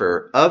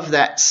transfer of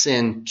that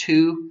sin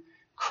to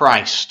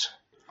Christ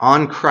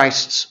on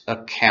Christ's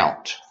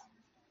account.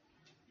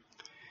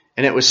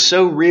 And it was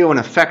so real and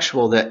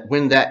effectual that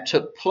when that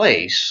took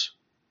place,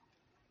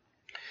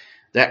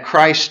 that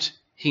Christ,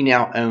 he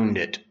now owned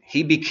it.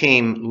 He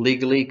became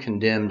legally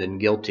condemned and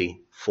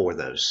guilty for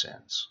those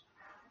sins.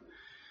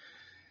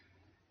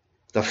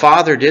 The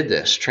Father did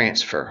this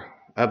transfer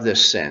of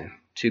this sin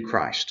to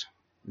Christ,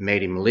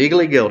 made him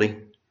legally guilty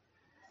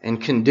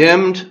and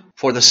condemned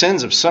for the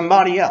sins of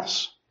somebody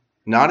else,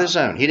 not his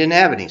own. He didn't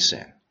have any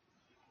sin.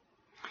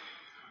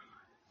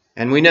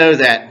 And we know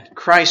that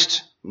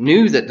Christ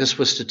knew that this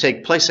was to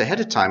take place ahead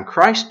of time.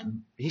 Christ,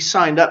 he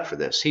signed up for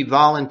this. He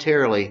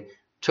voluntarily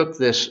took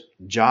this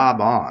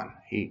job on.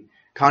 He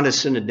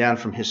condescended down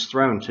from his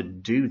throne to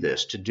do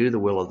this, to do the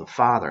will of the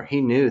Father.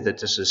 He knew that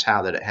this is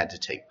how that it had to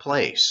take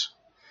place.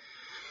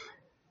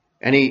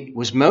 And he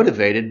was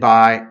motivated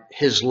by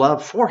his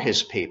love for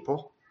his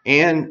people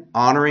and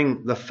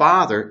honoring the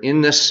Father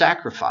in this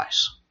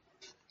sacrifice.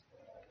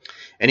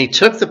 And he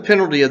took the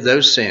penalty of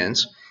those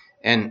sins,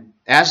 and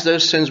as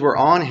those sins were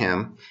on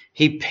him,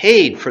 he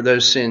paid for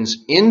those sins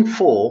in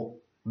full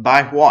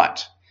by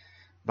what?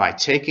 By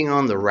taking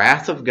on the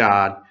wrath of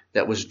God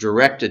that was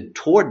directed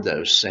toward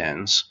those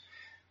sins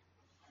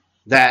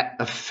that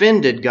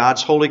offended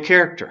God's holy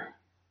character.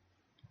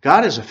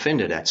 God is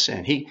offended at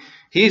sin.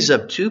 He's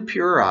of too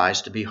pure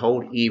eyes to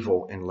behold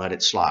evil and let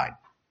it slide.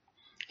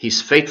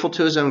 He's faithful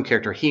to his own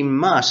character. He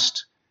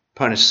must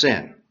punish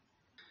sin.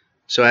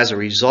 So as a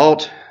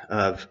result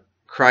of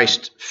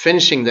Christ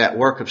finishing that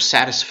work of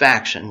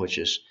satisfaction, which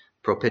is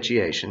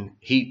propitiation,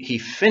 he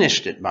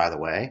finished it, by the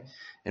way,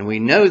 And we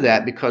know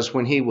that because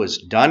when he was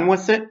done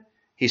with it,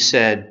 he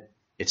said,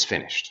 it's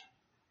finished.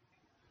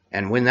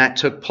 And when that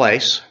took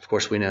place, of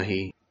course, we know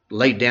he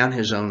laid down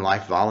his own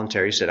life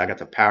voluntarily. He said, I got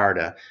the power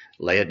to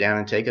lay it down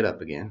and take it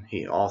up again.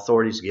 All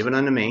authority is given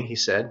unto me, he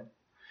said,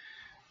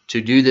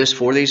 to do this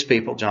for these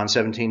people, John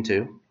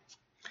 17:2.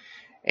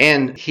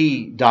 And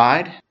he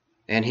died,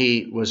 and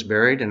he was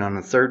buried, and on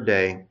the third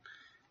day,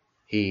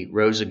 he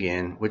rose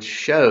again, which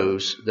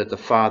shows that the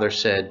Father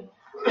said,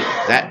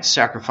 that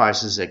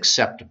sacrifice is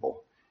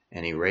acceptable,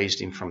 and he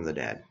raised him from the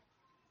dead.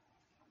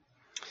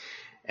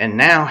 And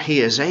now he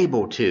is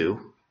able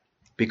to,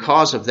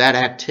 because of that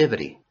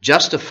activity,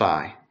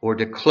 justify or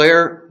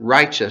declare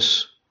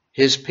righteous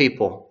his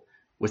people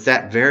with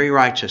that very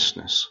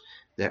righteousness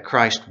that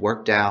Christ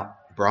worked out,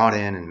 brought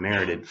in, and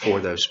merited for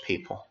those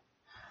people.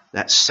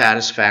 That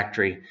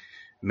satisfactory,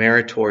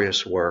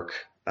 meritorious work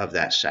of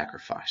that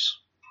sacrifice.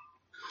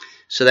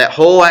 So that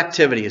whole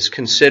activity is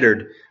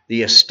considered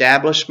the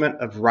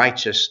establishment of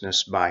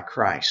righteousness by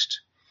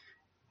Christ.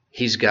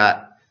 He's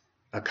got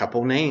a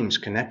couple names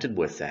connected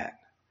with that.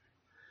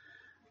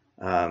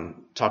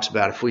 Talks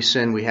about if we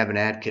sin, we have an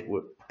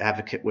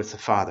advocate with the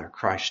Father,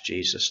 Christ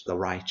Jesus, the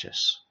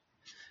righteous.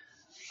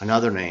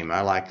 Another name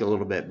I like a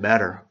little bit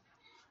better,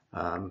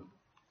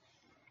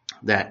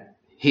 that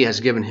he has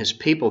given his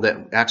people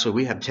that actually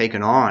we have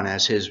taken on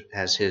as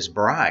his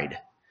bride.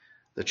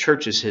 The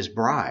church is his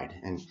bride,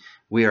 and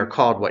we are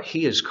called what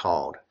he is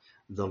called,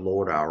 the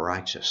Lord our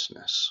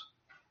righteousness.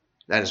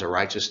 That is a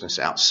righteousness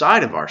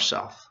outside of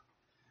ourselves.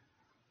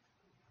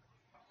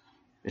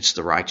 It's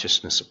the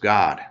righteousness of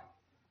God.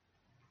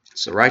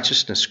 It's the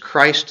righteousness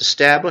Christ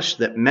established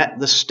that met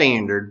the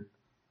standard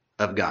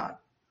of God,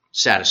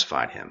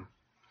 satisfied him.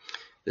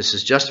 This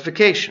is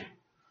justification.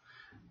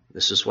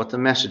 This is what the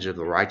message of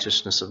the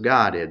righteousness of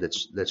God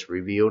is that's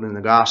revealed in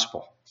the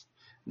gospel.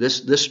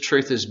 This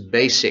truth is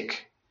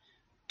basic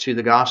to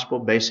the gospel,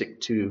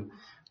 basic to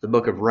the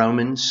book of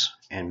Romans,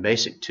 and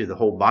basic to the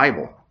whole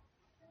Bible.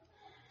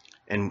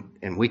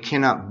 And we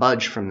cannot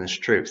budge from this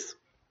truth.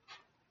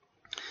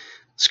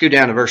 Let's go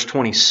down to verse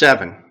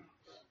 27.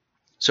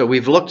 So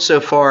we've looked so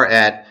far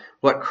at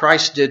what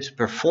Christ did to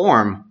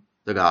perform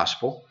the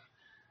gospel,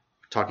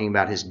 talking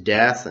about his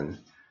death and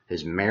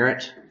his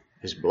merit,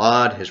 his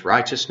blood, his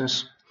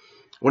righteousness.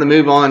 I want to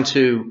move on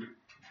to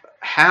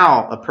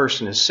how a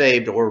person is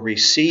saved or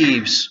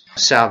receives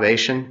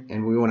salvation.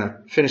 And we want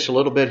to finish a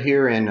little bit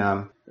here in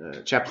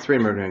chapter 3.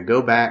 And we're going to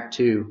go back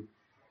to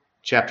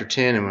chapter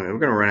 10. And we're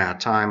going to run out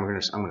of time. I'm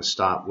going to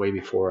stop way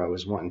before I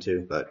was wanting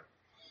to, but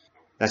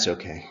that's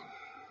okay.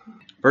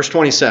 Verse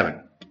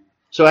 27.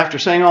 So after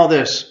saying all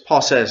this,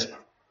 Paul says,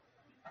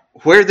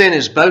 where then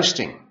is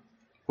boasting?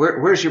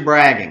 Where's your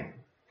bragging?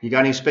 You got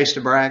any space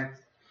to brag?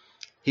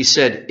 He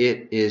said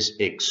it is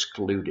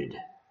excluded.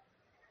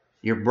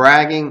 Your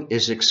bragging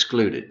is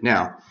excluded.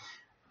 Now,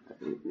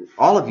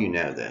 all of you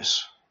know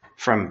this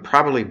from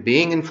probably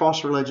being in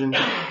false religion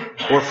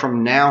or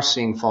from now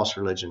seeing false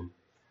religion.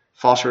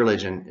 False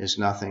religion is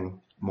nothing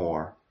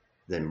more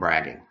than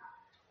bragging.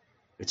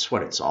 It's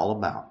what it's all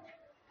about.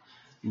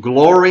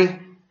 Glory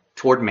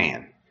toward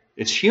man.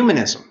 It's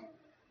humanism.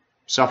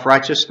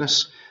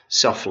 Self-righteousness,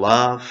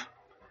 self-love.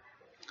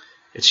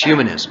 It's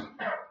humanism.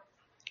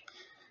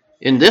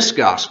 In this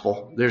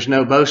gospel, there's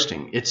no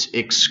boasting. It's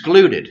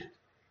excluded.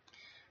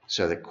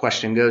 So the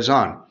question goes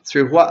on.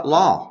 Through what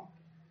law?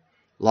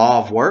 Law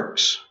of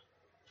works?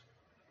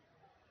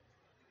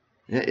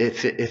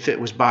 If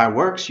it was by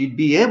works, you'd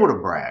be able to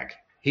brag.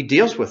 He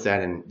deals with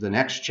that in the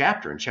next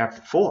chapter, in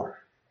chapter 4.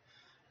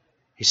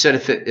 He said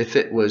if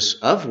it was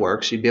of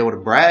works, you'd be able to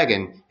brag,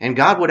 and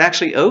God would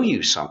actually owe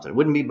you something. It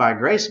wouldn't be by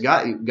grace.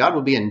 God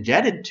would be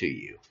indebted to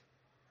you.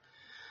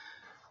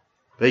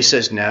 But he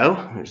says,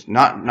 no, it's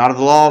not of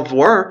the law of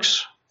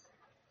works,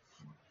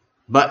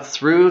 but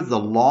through the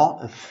law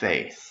of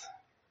faith.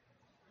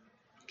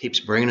 Keeps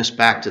bringing us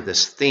back to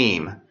this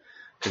theme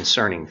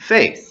concerning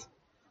faith.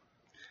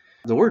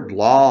 The word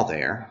law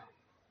there,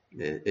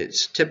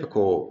 it's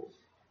typical.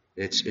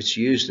 It's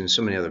used in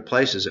so many other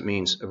places. It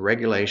means a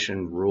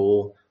regulation,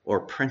 rule, or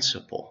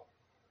principle.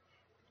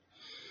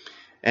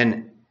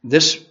 And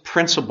this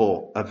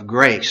principle of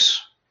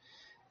grace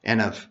and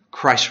of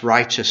Christ's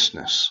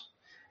righteousness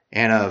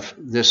and of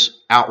this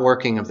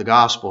outworking of the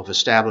gospel of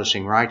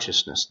establishing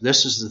righteousness,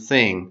 this is the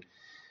thing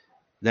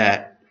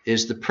that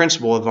is the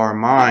principle of our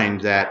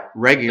mind that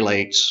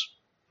regulates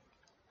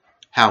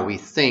how we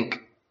think,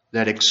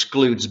 that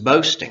excludes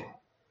boasting.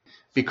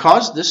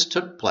 Because this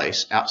took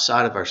place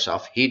outside of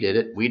ourselves, he did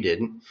it, we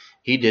didn't.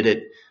 He did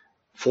it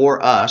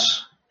for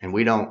us, and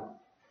we don't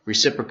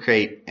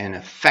reciprocate and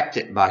affect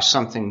it by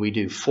something we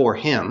do for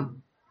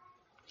him.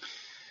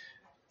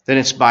 Then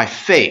it's by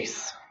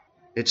faith.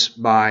 It's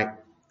by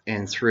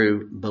and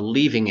through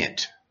believing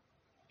it.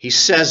 He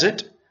says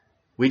it,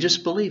 we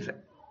just believe it.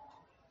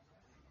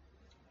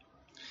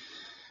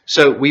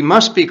 So we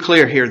must be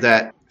clear here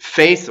that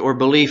faith or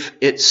belief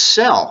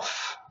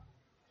itself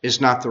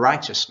is not the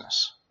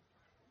righteousness.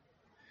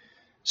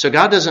 So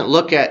God doesn't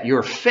look at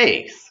your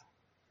faith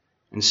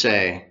and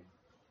say,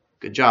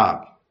 good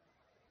job.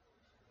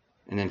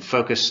 And then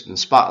focus the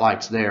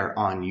spotlight's there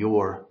on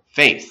your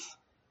faith.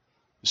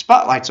 The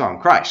spotlight's on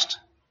Christ.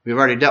 We've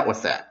already dealt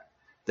with that.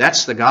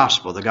 That's the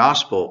gospel. The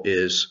gospel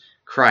is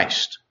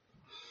Christ.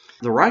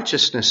 The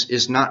righteousness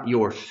is not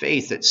your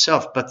faith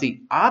itself, but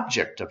the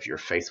object of your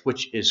faith,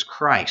 which is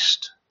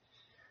Christ,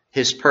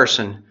 his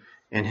person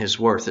and his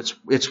worth.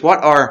 It's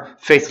what our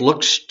faith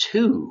looks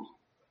to.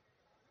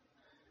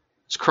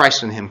 It's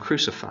Christ and him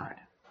crucified.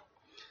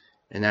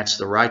 And that's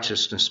the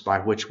righteousness by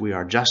which we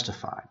are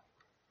justified.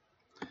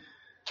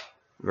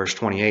 Verse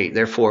 28,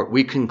 therefore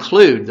we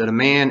conclude that a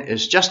man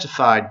is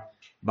justified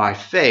by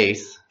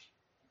faith,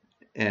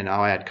 and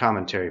I'll add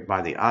commentary,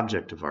 by the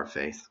object of our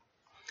faith,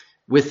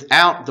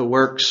 without the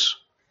works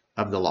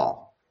of the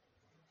law.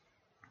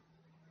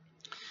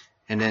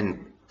 And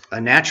then a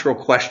natural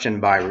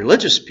question by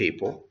religious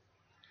people,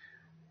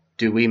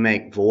 do we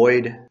make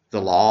void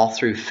the law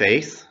through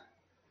faith?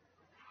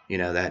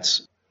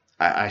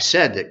 I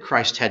said that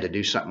Christ had to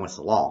do something with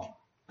the law.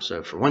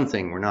 So for one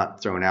thing, we're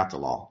not throwing out the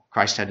law.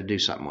 Christ had to do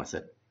something with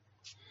it.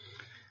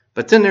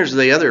 But then there's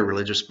the other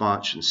religious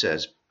bunch and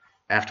says,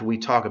 after we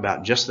talk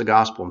about just the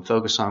gospel and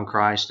focus on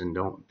Christ and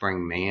don't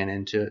bring man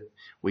into it,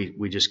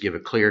 we just give a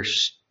clear,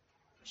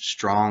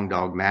 strong,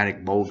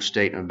 dogmatic, bold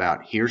statement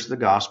about here's the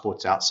gospel.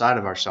 It's outside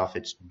of ourselves.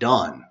 It's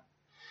done.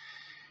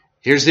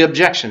 Here's the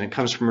objection that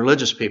comes from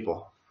religious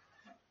people.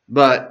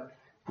 But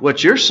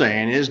what you're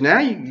saying is now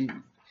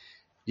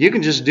you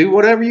can just do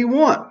whatever you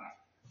want.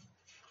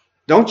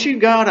 Don't you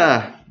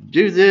gotta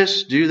do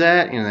this, do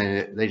that?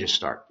 And they just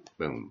start,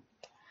 boom.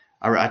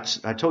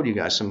 I told you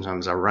guys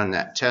sometimes I run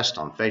that test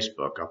on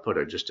Facebook. I'll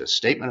put just a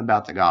statement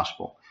about the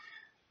gospel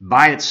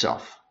by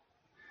itself.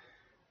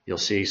 You'll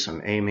see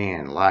some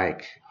amen,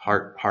 like,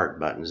 heart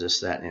buttons,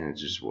 this, that, and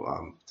it's just,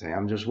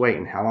 I'm just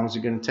waiting. How long is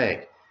it going to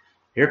take?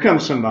 Here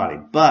comes somebody.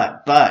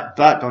 But,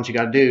 don't you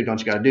got to do, don't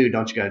you got to do,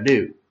 don't you got to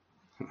do.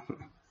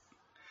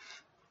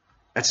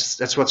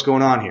 That's what's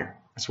going on here.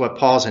 That's what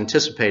Paul's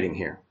anticipating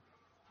here.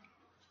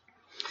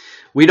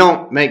 We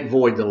don't make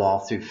void the law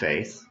through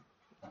faith.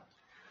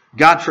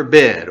 God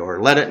forbid,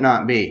 or let it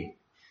not be.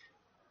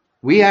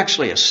 We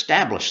actually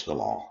establish the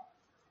law.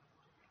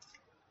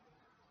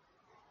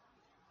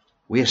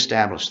 We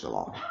establish the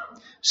law.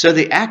 So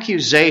the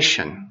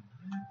accusation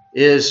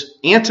is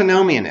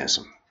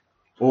antinomianism.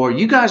 Or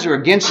you guys are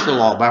against the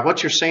law by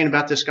what you're saying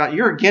about this God.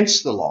 You're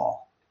against the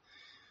law.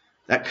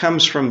 That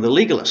comes from the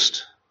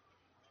legalist.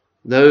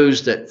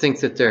 Those that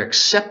think that they're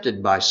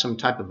accepted by some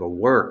type of a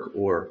work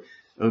or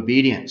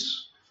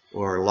obedience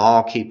or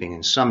law keeping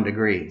in some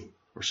degree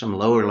or some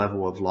lower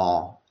level of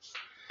law.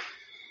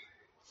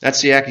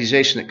 That's the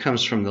accusation that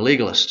comes from the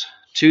legalist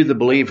to the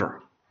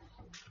believer.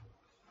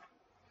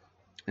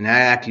 And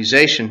that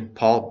accusation,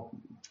 Paul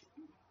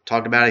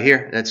talked about it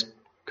here, that's a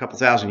couple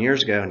thousand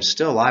years ago and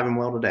still alive and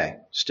well today.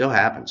 Still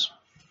happens.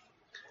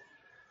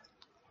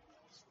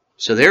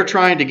 So they're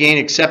trying to gain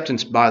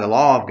acceptance by the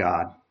law of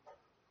God.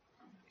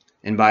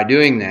 And by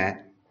doing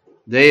that,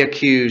 they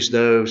accuse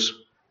those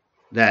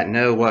that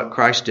know what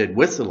Christ did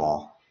with the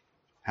law,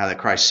 how that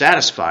Christ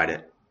satisfied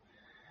it.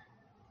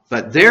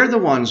 But they're the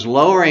ones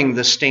lowering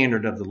the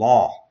standard of the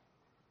law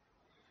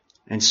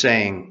and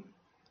saying,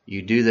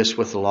 you do this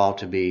with the law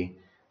to be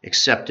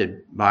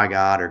accepted by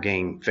God or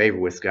gain favor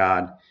with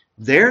God.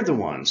 They're the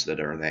ones that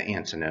are the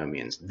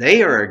antinomians.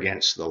 They are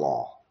against the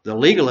law. The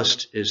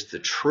legalist is the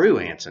true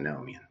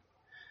antinomian.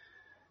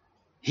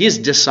 He is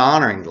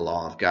dishonoring the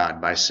law of God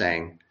by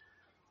saying,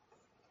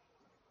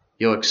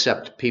 you'll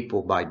accept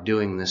people by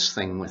doing this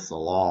thing with the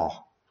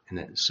law.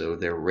 And so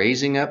they're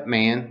raising up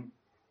man.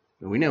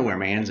 We know where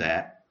man's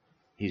at.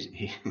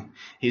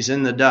 He's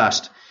in the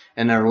dust.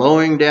 And they're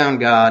lowering down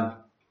God.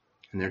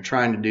 And they're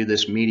trying to do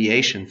this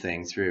mediation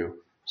thing through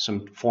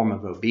some form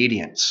of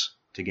obedience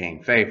to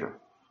gain favor.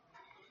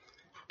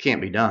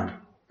 Can't be done.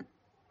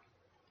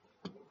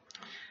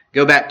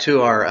 Go back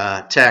to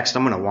our text.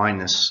 I'm going to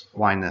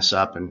wind this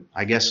up. And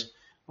I guess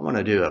I'm going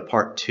to do a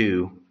part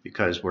 2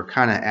 because we're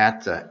kind of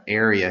at the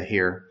area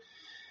here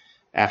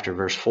after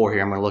verse 4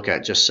 here. I'm going to look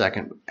at just a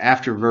second.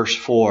 After verse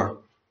 4,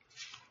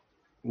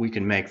 we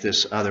can make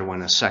this other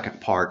one a second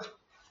part.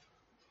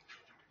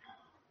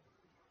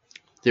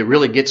 It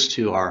really gets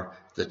to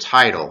the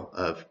title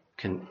of,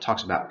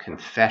 talks about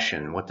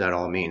confession and what that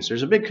all means.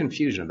 There's a big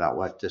confusion about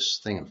what this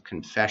thing of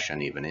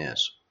confession even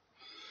is.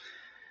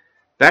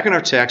 Back in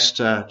our text,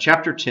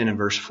 chapter 10 and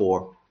verse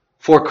 4.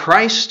 For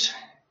Christ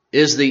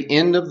is the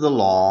end of the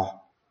law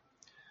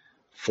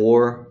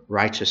for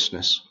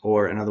righteousness,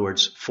 or in other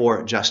words,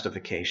 for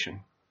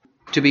justification.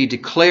 To be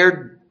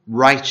declared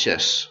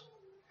righteous,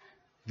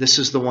 this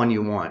is the one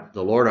you want,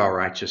 the Lord our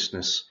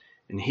righteousness,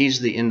 and He's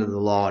the end of the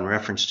law in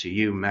reference to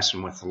you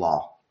messing with the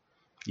law.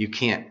 You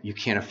can't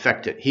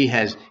affect it. He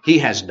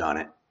has done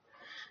it.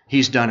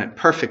 He's done it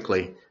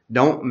perfectly.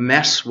 Don't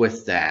mess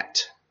with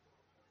that.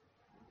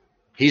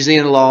 He's the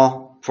end of the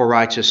law for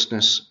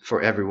righteousness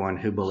for everyone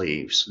who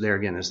believes. There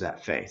again is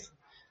that faith.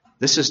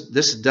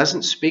 This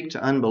doesn't speak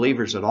to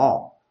unbelievers at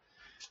all.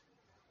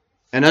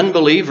 An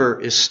unbeliever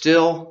is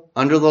still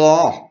under the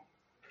law.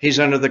 He's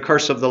under the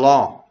curse of the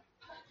law.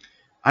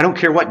 I don't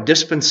care what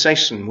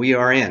dispensation we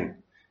are in.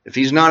 If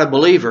he's not a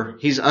believer,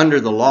 he's under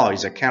the law.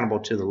 He's accountable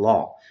to the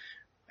law.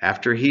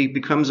 After he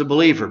becomes a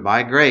believer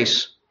by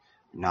grace,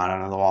 not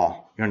under the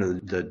law. You're under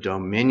the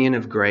dominion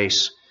of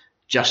grace,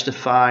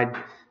 justified,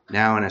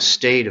 now in a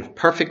state of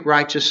perfect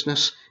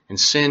righteousness, and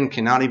sin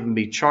cannot even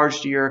be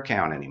charged to your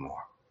account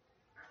anymore.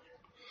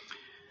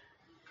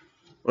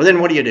 Well,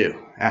 then what do you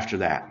do after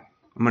that?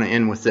 I'm going to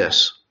end with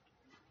this.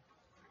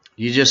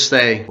 You just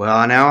say,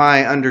 well, now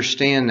I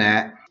understand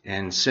that,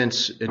 and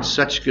since it's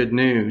such good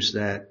news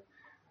that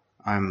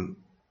I'm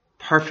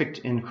perfect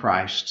in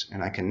Christ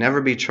and I can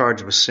never be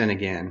charged with sin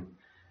again,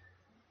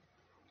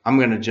 I'm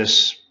going to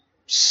just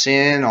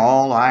sin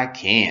all I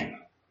can.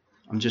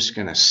 I'm just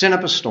going to sin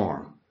up a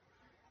storm.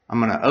 I'm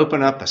going to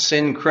open up a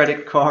sin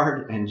credit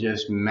card and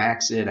just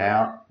max it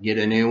out, get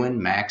a new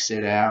one, max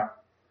it out.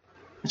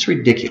 It's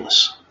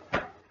ridiculous.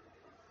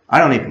 I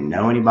don't even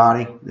know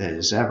anybody that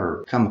has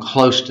ever come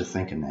close to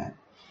thinking that.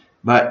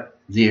 But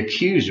the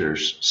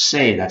accusers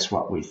say that's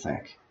what we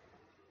think.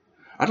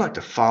 I'd like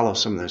to follow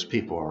some of those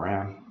people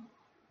around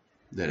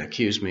that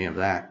accuse me of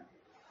that.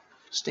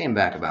 Stand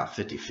back about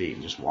 50 feet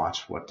and just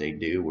watch what they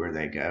do, where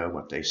they go,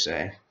 what they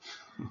say.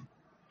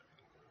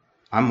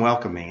 I'm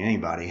welcoming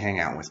anybody hang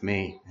out with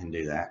me and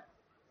do that.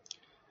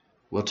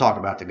 We'll talk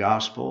about the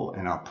gospel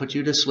and I'll put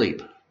you to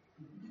sleep.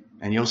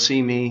 And you'll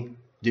see me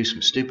do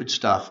some stupid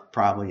stuff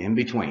probably in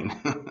between.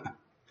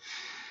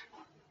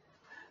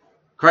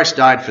 Christ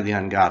died for the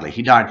ungodly.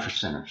 He died for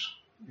sinners.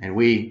 And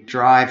we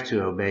strive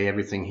to obey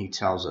everything he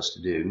tells us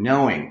to do,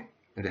 knowing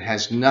that it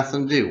has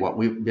nothing to do with what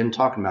we've been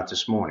talking about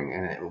this morning,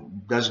 and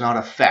it does not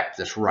affect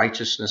this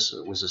righteousness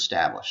that was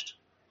established.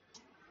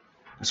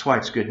 That's why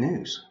it's good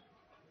news.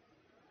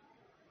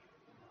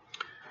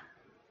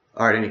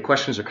 All right, any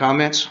questions or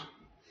comments?